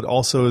model, but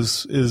also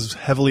is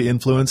heavily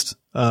influenced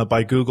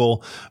by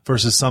Google,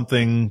 versus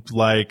something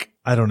like,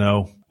 I don't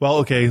know. Well,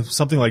 okay,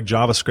 something like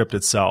JavaScript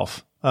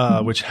itself,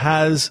 which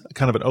has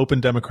kind of an open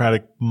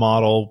democratic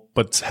model,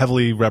 but it's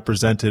heavily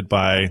represented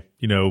by,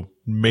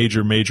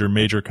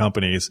 major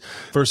companies,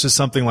 versus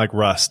something like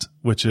Rust,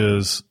 which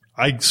is,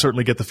 I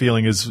certainly get the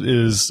feeling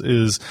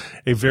is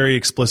a very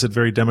explicit,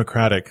 very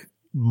democratic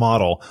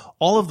model.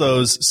 All of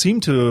those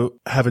seem to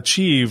have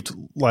achieved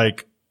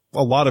like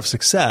a lot of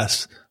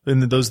success.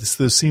 And those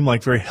seem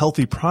like very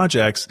healthy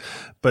projects.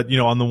 But,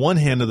 on the one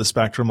hand of the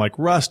spectrum, like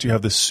Rust, you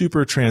have this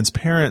super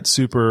transparent,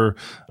 super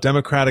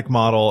democratic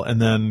model.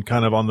 And then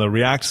kind of on the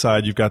React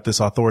side, you've got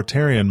this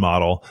authoritarian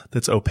model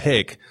that's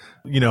opaque.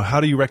 How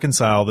do you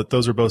reconcile that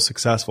those are both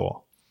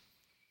successful?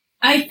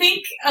 I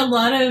think a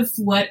lot of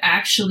what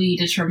actually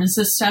determines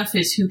this stuff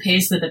is who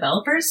pays the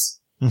developers.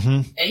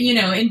 Mm-hmm.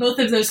 In both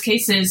of those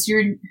cases,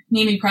 you're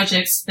naming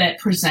projects that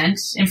present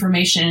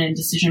information and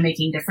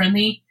decision-making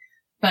differently.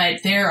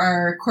 But there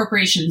are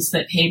corporations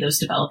that pay those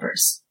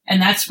developers.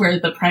 And that's where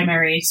the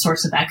primary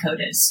source of that code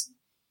is.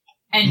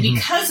 And mm-hmm.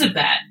 because of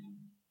that,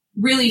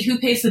 really who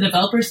pays the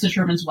developers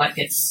determines what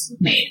gets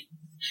made.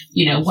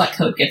 What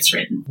code gets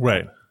written.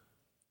 Right.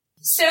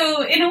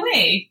 So in a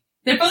way,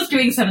 they're both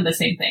doing some of the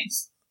same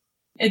things.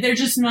 They're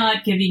just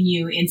not giving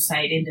you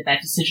insight into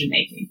that decision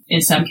making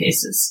in some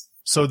cases.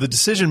 So the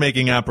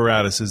decision-making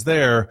apparatus is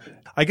there.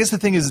 I guess the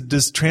thing is,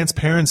 does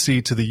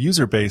transparency to the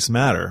user base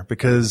matter?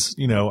 Because,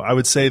 I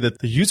would say that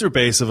the user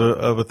base of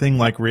a thing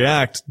like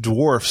React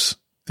dwarfs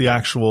the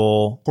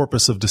actual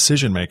corpus of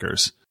decision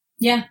makers.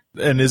 Yeah.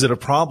 And is it a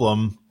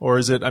problem, or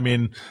is it,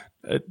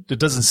 it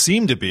doesn't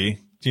seem to be,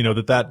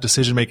 that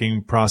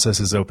decision-making process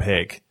is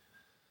opaque.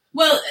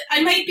 Well,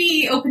 I might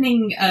be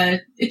opening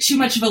too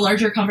much of a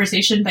larger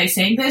conversation by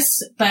saying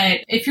this,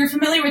 but if you're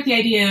familiar with the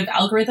idea of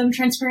algorithm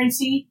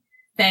transparency,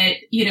 that,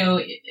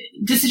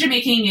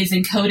 decision-making is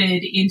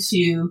encoded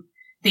into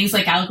things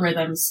like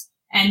algorithms.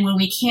 And when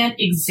we can't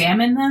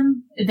examine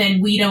them,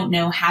 then we don't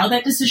know how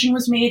that decision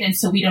was made. And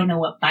so we don't know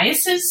what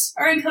biases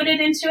are encoded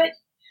into it.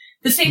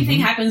 The same thing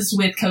happens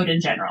with code in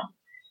general.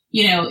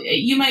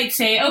 You might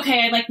say,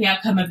 okay, I like the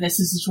outcome of this.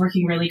 This is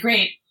working really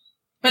great.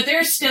 But there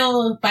are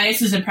still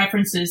biases and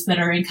preferences that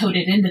are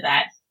encoded into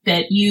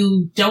that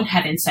you don't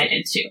have insight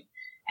into.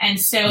 And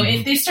so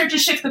if they start to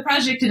shift the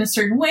project in a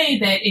certain way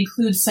that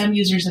includes some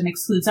users and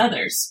excludes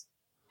others,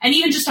 and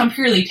even just on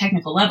purely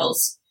technical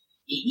levels,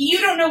 you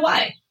don't know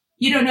why.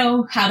 You don't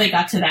know how they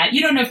got to that.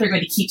 You don't know if they're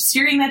going to keep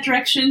steering that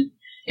direction.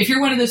 If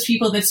you're one of those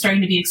people that's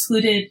starting to be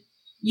excluded,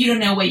 you don't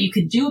know what you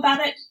could do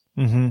about it.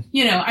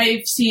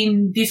 I've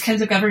seen these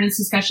kinds of governance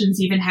discussions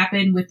even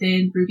happen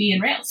within Ruby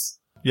and Rails.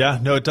 Yeah,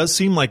 no, it does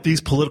seem like these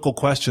political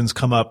questions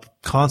come up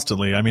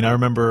constantly. I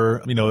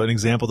remember, an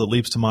example that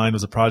leaps to mind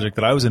was a project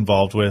that I was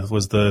involved with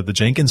was the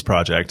Jenkins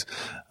project,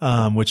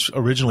 which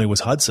originally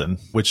was Hudson,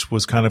 which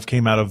was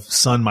came out of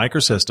Sun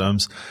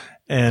Microsystems.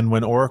 And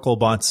when Oracle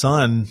bought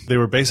Sun, they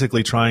were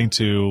basically trying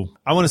to,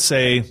 I want to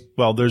say,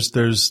 well,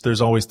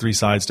 there's always three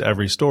sides to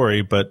every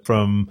story, but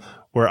from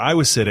where I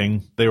was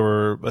sitting, they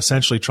were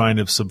essentially trying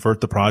to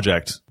subvert the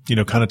project,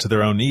 to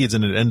their own needs.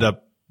 And it ended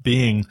up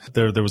being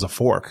there was a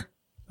fork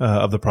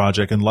of the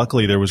project. And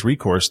luckily there was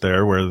recourse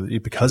there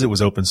because it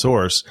was open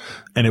source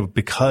and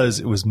because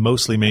it was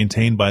mostly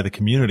maintained by the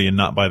community and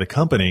not by the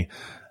company,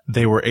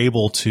 they were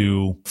able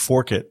to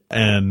fork it.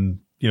 And,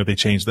 they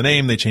changed the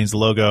name, they changed the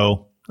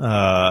logo.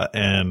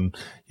 And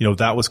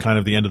that was kind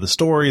of the end of the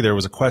story. There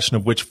was a question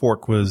of which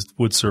fork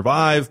would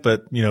survive,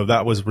 but,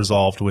 that was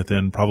resolved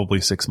within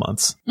probably 6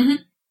 months.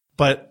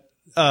 But,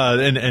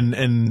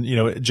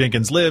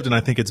 Jenkins lived, and I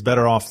think it's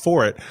better off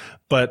for it.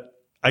 But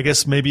I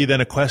guess maybe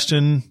then a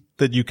question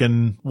that you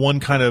can, one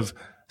kind of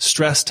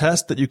stress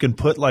test that you can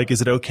put,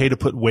 is it okay to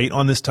put weight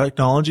on this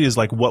technology, is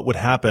what would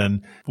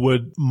happen?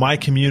 Would my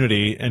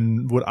community,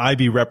 and would I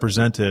be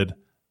represented?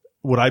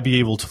 Would I be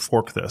able to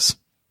fork this?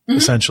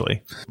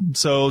 Essentially.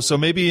 So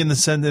maybe in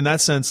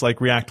that sense,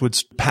 React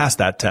would pass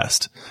that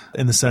test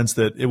in the sense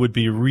that it would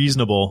be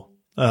reasonable,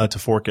 to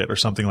fork it or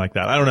something like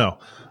that. I don't know.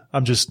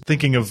 I'm just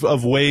thinking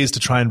of ways to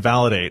try and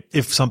validate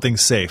if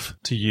something's safe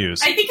to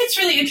use. I think it's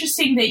really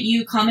interesting that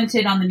you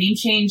commented on the name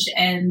change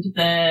and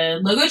the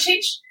logo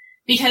change,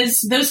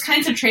 because those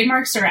kinds of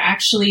trademarks are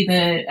actually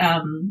the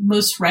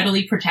most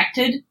readily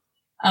protected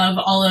of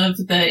all of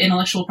the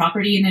intellectual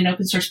property in an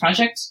open source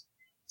project.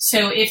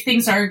 So if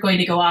things are going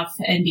to go off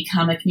and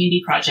become a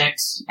community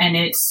project and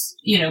it's,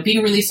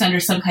 being released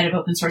under some kind of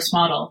open source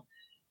model,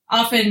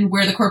 often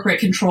where the corporate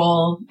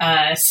control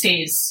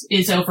stays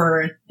is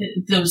over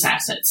those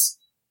assets.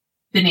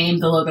 The name,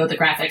 the logo, the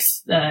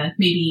graphics,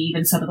 maybe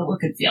even some of the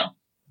look and feel.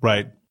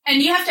 Right.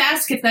 And you have to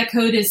ask if that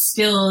code is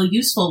still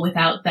useful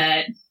without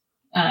that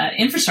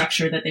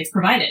infrastructure that they've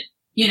provided.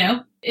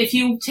 If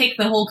you take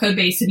the whole code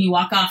base and you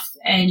walk off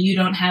and you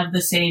don't have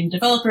the same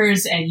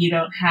developers and you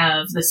don't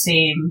have the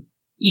same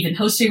even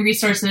hosting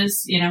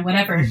resources,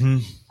 whatever,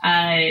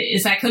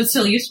 is that code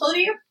still useful to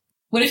you?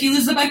 What if you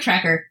lose the bug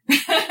tracker?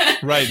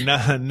 Right.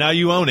 Now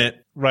you own it.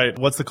 Right.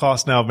 What's the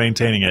cost now of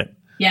maintaining it?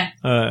 Yeah.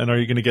 And are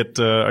you going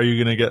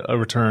to get a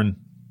return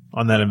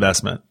on that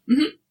investment?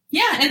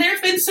 Yeah. And there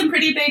have been some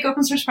pretty big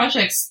open source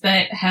projects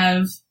that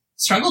have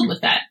struggled with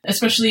that,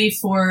 especially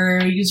for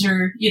end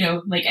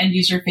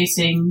user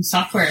facing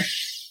software.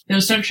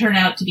 Those don't turn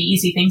out to be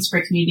easy things for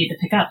a community to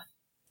pick up.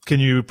 Can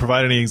you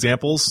provide any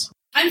examples?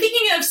 I'm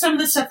thinking of some of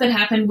the stuff that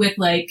happened with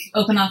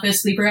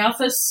OpenOffice,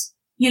 LibreOffice,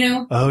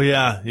 Oh,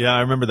 yeah. Yeah, I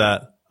remember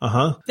that.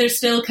 There's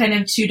still kind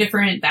of two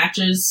different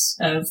batches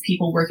of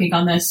people working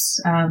on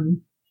this.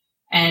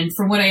 And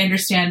from what I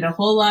understand, a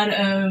whole lot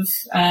of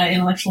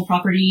intellectual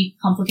property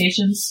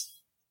complications.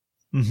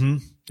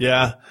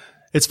 Yeah.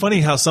 It's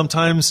funny how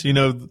sometimes,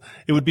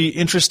 it would be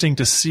interesting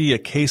to see a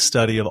case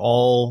study of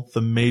all the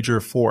major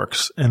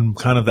forks and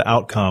kind of the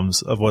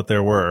outcomes of what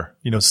there were.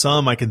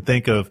 Some I can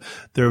think of,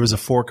 there was a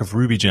fork of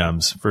Ruby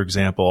Gems, for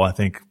example, I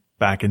think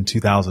back in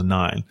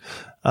 2009,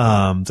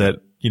 that,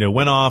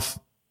 went off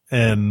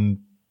and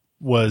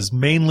was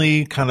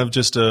mainly kind of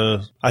just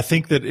I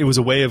think that it was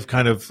a way of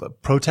kind of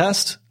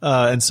protest.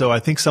 And so I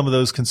think some of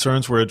those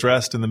concerns were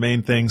addressed in the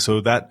main thing.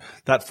 So that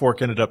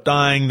fork ended up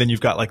dying. Then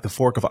you've got the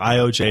fork of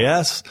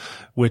IOJS,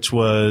 which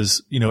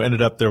was,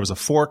 ended up, there was a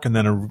fork and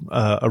then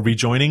a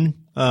rejoining,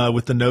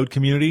 with the Node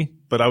community.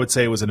 but I would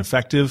say it was an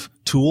effective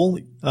tool.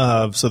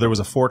 So there was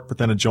a fork, but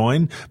then a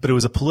join, but it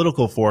was a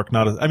political fork,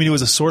 it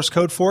was a source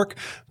code fork,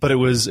 but it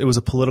was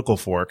a political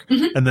fork.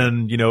 Mm-hmm. And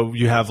then,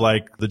 you have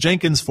like the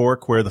Jenkins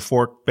fork where the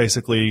fork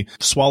basically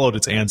swallowed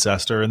its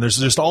ancestor. And there's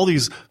just all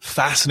these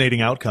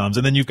fascinating outcomes.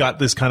 And then you've got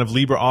this kind of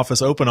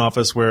LibreOffice,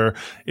 OpenOffice where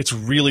it's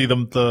really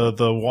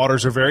the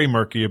waters are very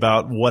murky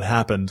about what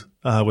happened,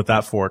 with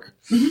that fork.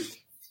 Mm-hmm.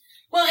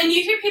 Well, and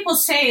you hear people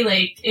say,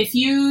 like, if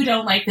you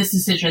don't like this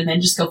decision, then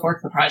just go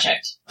fork the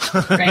project,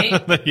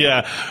 right?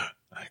 Yeah,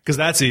 because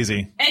that's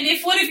easy. And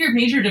if one of your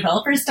major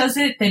developers does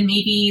it, then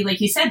maybe,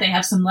 like you said, they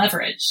have some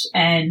leverage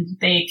and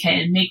they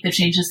can make the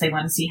changes they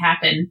want to see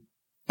happen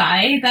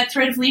by that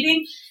thread of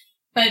leading.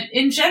 But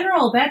in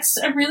general, that's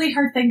a really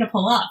hard thing to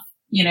pull off,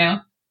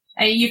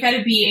 You've got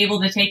to be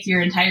able to take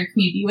your entire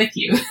community with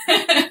you,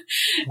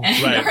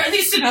 right. Or at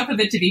least enough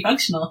of it to be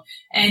functional.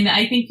 And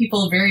I think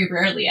people very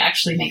rarely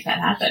actually make that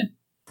happen.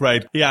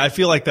 Right. Yeah, I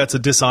feel like that's a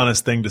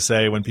dishonest thing to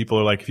say when people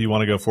are like, if you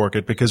want to go fork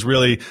it, because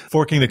really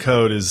forking the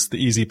code is the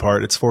easy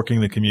part. It's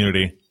forking the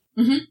community.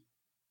 Mm-hmm.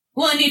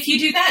 Well, and if you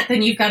do that,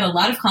 then you've got a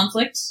lot of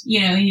conflict.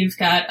 You've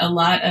got a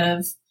lot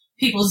of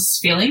people's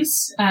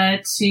feelings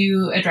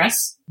to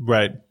address.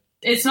 Right.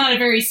 It's not a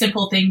very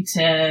simple thing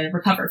to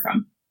recover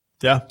from.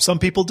 Yeah, some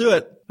people do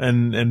it.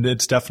 And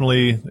it's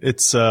definitely,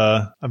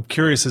 I'm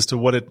curious as to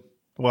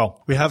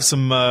we have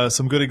some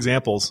good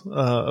examples,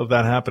 of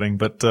that happening,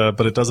 but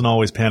it doesn't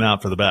always pan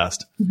out for the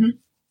best. Mm-hmm.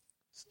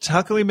 So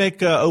how can we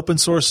make open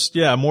source,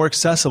 more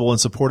accessible and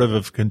supportive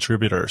of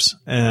contributors?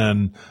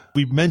 And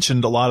we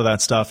mentioned a lot of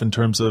that stuff in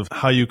terms of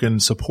how you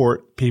can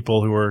support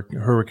people who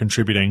are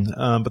contributing.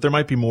 But there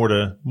might be more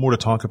to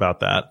talk about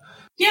that.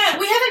 Yeah,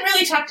 we haven't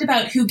really talked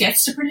about who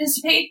gets to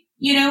participate.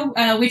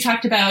 We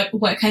talked about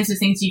what kinds of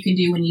things you can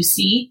do when you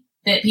see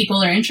that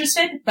people are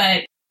interested,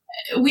 but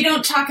we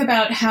don't talk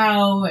about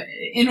how,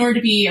 in order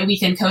to be a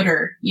weekend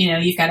coder,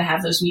 you've got to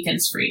have those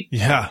weekends free.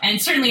 Yeah.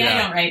 And certainly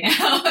I don't right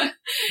now.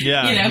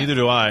 Yeah, neither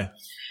do I.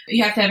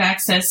 You have to have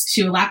access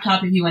to a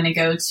laptop if you want to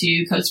go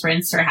to code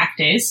sprints or hack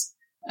days.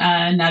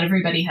 Not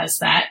everybody has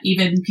that,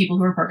 even people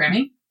who are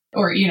programming.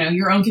 Or,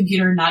 your own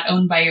computer not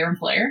owned by your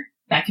employer.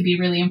 That could be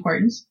really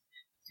important.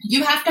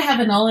 You have to have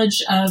a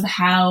knowledge of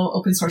how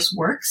open source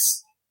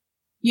works,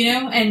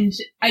 and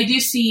I do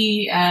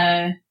see,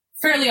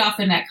 fairly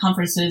often at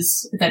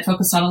conferences that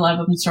focus on a lot of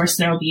open source,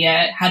 there will be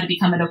a how to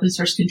become an open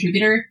source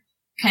contributor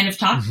kind of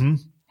talk. Mm-hmm.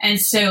 And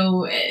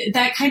so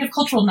that kind of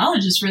cultural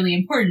knowledge is really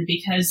important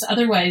because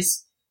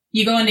otherwise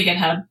you go into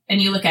GitHub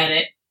and you look at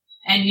it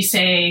and you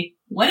say,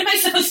 what am I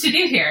supposed to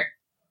do here?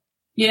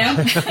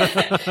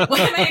 What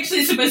am I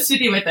actually supposed to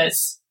do with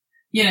this?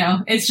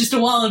 It's just a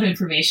wall of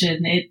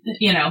information.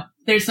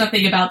 There's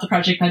nothing about the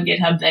project on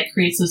GitHub that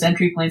creates those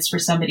entry points for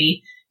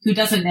somebody who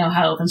doesn't know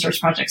how open source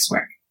projects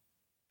work.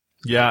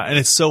 Yeah, and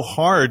it's so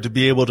hard to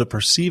be able to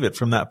perceive it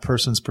from that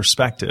person's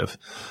perspective,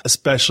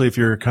 especially if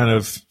you're kind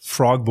of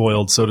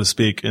frog-boiled, so to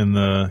speak, in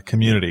the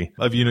community.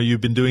 You've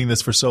been doing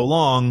this for so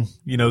long,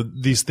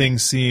 these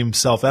things seem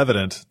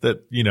self-evident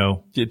that,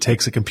 it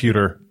takes a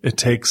computer, it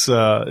takes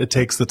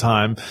the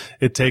time,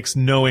 it takes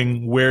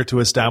knowing where to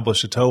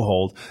establish a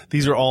toehold.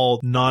 These are all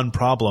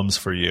non-problems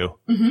for you,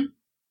 mm-hmm.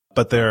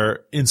 but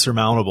they're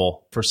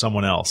insurmountable for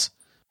someone else.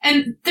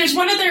 And there's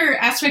one other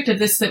aspect of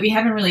this that we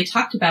haven't really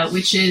talked about,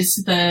 which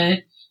is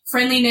the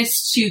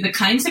friendliness to the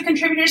kinds of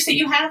contributors that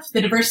you have,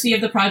 the diversity of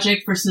the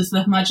project versus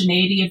the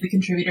homogeneity of the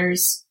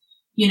contributors,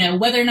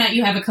 whether or not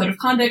you have a code of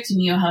conduct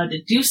and you know how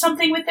to do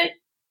something with it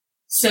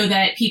so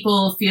that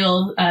people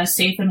feel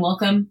safe and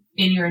welcome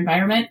in your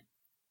environment.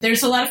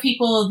 There's a lot of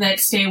people that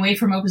stay away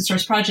from open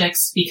source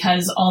projects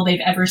because all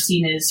they've ever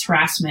seen is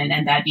harassment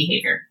and bad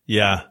behavior.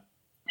 Yeah.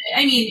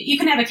 I mean, you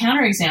can have a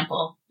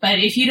counterexample. But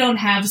if you don't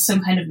have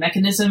some kind of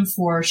mechanism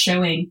for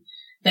showing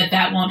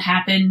that won't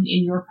happen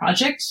in your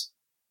project,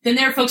 then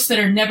there are folks that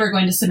are never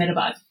going to submit a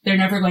bug. They're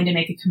never going to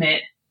make a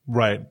commit.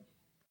 Right.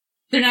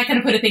 They're not going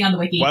to put a thing on the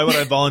wiki. Why would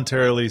I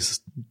voluntarily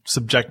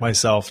subject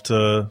myself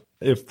to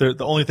if the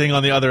only thing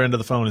on the other end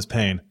of the phone is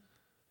pain?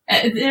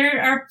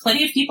 There are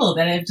plenty of people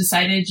that have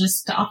decided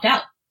just to opt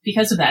out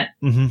because of that.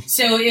 Mm-hmm.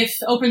 So if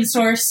open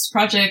source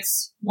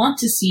projects want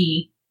to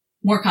see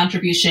more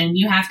contribution,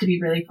 you have to be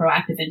really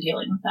proactive in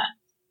dealing with that.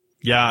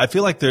 Yeah, I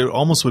feel like there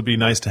almost would be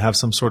nice to have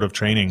some sort of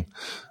training.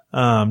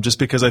 Just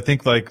because I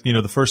think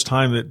the first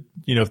time you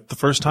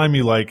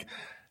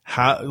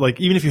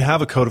even if you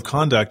have a code of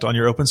conduct on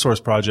your open source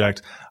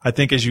project, I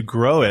think as you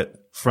grow it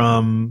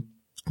from,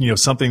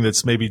 something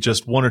that's maybe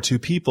just one or two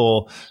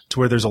people to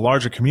where there's a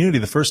larger community,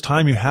 the first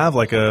time you have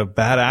like a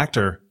bad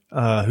actor,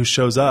 who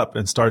shows up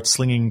and starts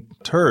slinging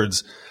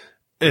turds,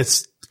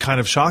 it's kind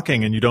of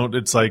shocking and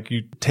it's like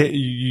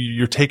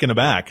you're taken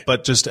aback.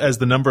 But just as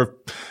the number of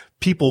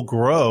people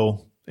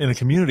grow in a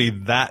community,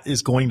 that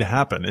is going to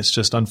happen. It's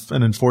just an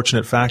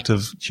unfortunate fact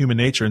of human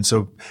nature. And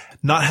so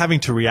not having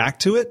to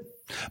react to it,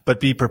 but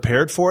be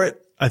prepared for it,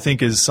 I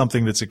think is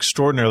something that's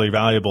extraordinarily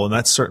valuable. And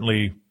that's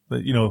certainly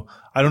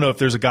I don't know if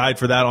there's a guide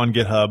for that on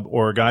GitHub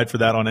or a guide for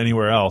that on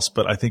anywhere else,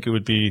 but I think it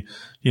would be,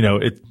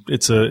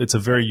 it's a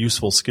very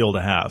useful skill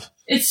to have.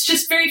 It's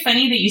just very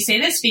funny that you say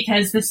this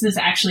because this is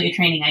actually a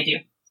training I do.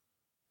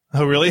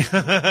 Oh, really?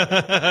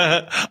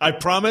 I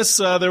promise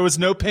there was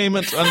no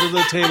payment under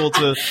the table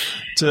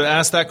to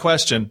ask that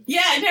question.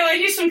 Yeah, no, I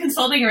do some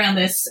consulting around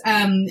this.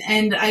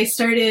 And I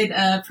started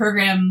a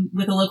program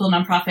with a local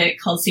nonprofit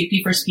called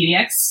Safety First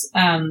PDX.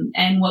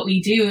 And what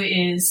we do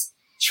is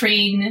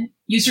train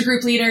user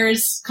group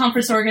leaders,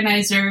 conference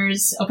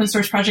organizers, open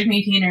source project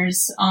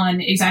maintainers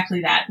on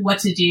exactly that, what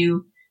to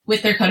do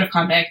with their code of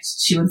conduct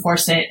to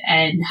enforce it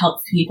and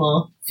help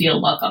people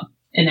feel welcome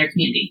in their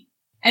community.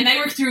 And I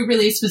work through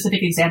really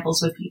specific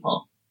examples with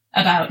people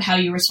about how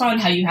you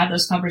respond, how you have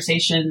those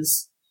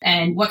conversations,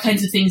 and what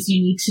kinds of things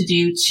you need to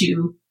do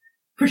to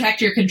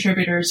protect your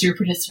contributors, your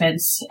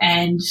participants,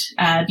 and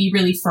be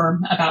really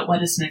firm about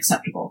what is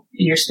unacceptable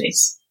in your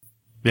space.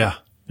 Yeah.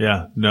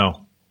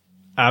 No.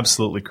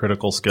 Absolutely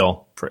critical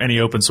skill for any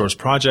open source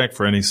project,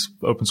 for any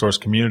open source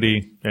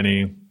community,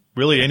 any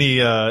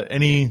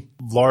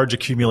large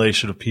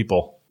accumulation of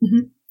people.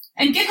 Mm-hmm.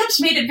 And GitHub's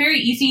made it very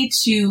easy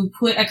to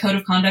put a code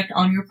of conduct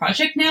on your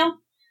project now.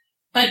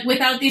 But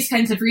without these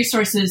kinds of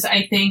resources,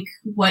 I think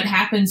what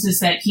happens is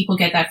that people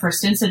get that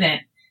first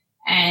incident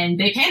and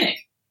they panic.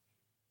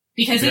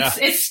 Because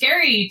it's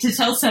scary to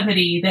tell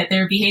somebody that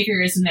their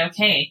behavior isn't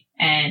okay.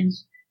 And,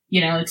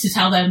 to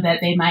tell them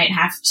that they might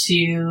have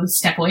to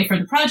step away from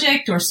the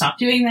project or stop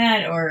doing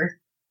that or,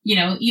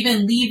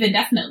 even leave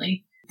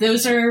indefinitely.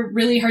 Those are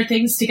really hard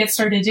things to get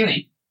started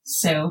doing.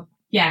 So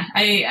yeah,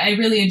 I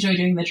really enjoy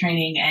doing the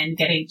training and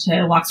getting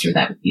to walk through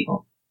that with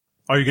people.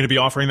 Are you going to be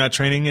offering that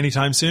training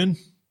anytime soon?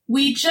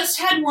 We just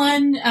had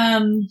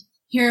one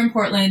here in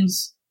Portland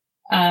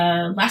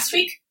last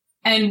week.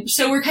 And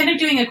so we're kind of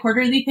doing a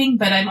quarterly thing,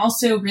 but I'm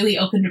also really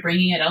open to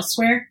bringing it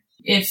elsewhere.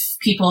 If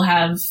people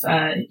have,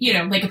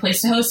 like a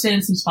place to host it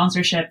and some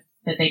sponsorship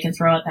that they can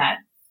throw at that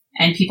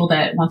and people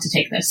that want to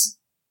take this.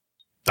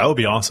 That would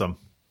be awesome.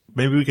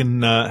 Maybe we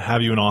can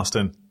have you in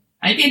Austin.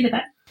 I'd be into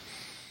that.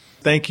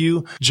 Thank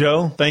you,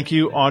 Joe. Thank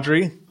you,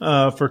 Audrey,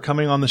 for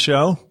coming on the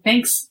show.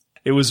 Thanks.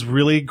 It was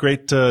really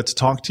great to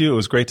talk to you. It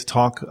was great to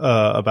talk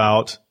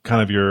about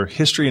kind of your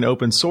history in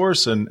open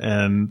source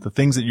and the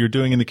things that you're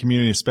doing in the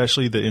community,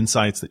 especially the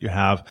insights that you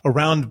have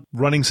around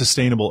running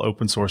sustainable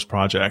open source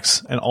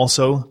projects. And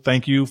also,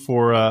 thank you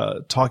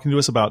for talking to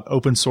us about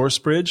Open Source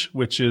Bridge,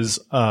 which is,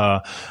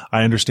 I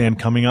understand,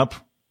 coming up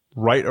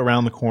right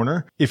around the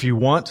corner. If you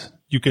want,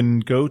 you can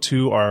go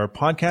to our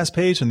podcast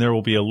page and there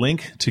will be a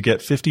link to get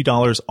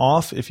 $50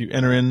 off if you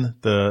enter in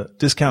the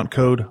discount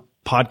code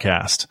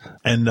podcast.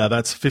 And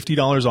that's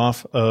 $50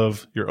 off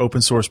of your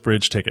Open Source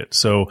Bridge ticket.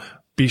 So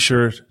be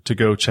sure to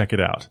go check it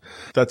out.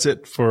 That's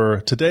it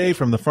for today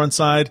from the front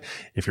side.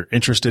 If you're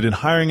interested in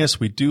hiring us,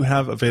 we do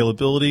have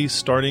availability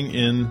starting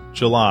in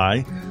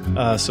July.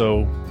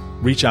 So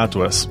reach out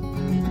to us.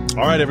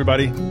 All right,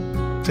 everybody.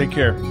 Take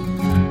care.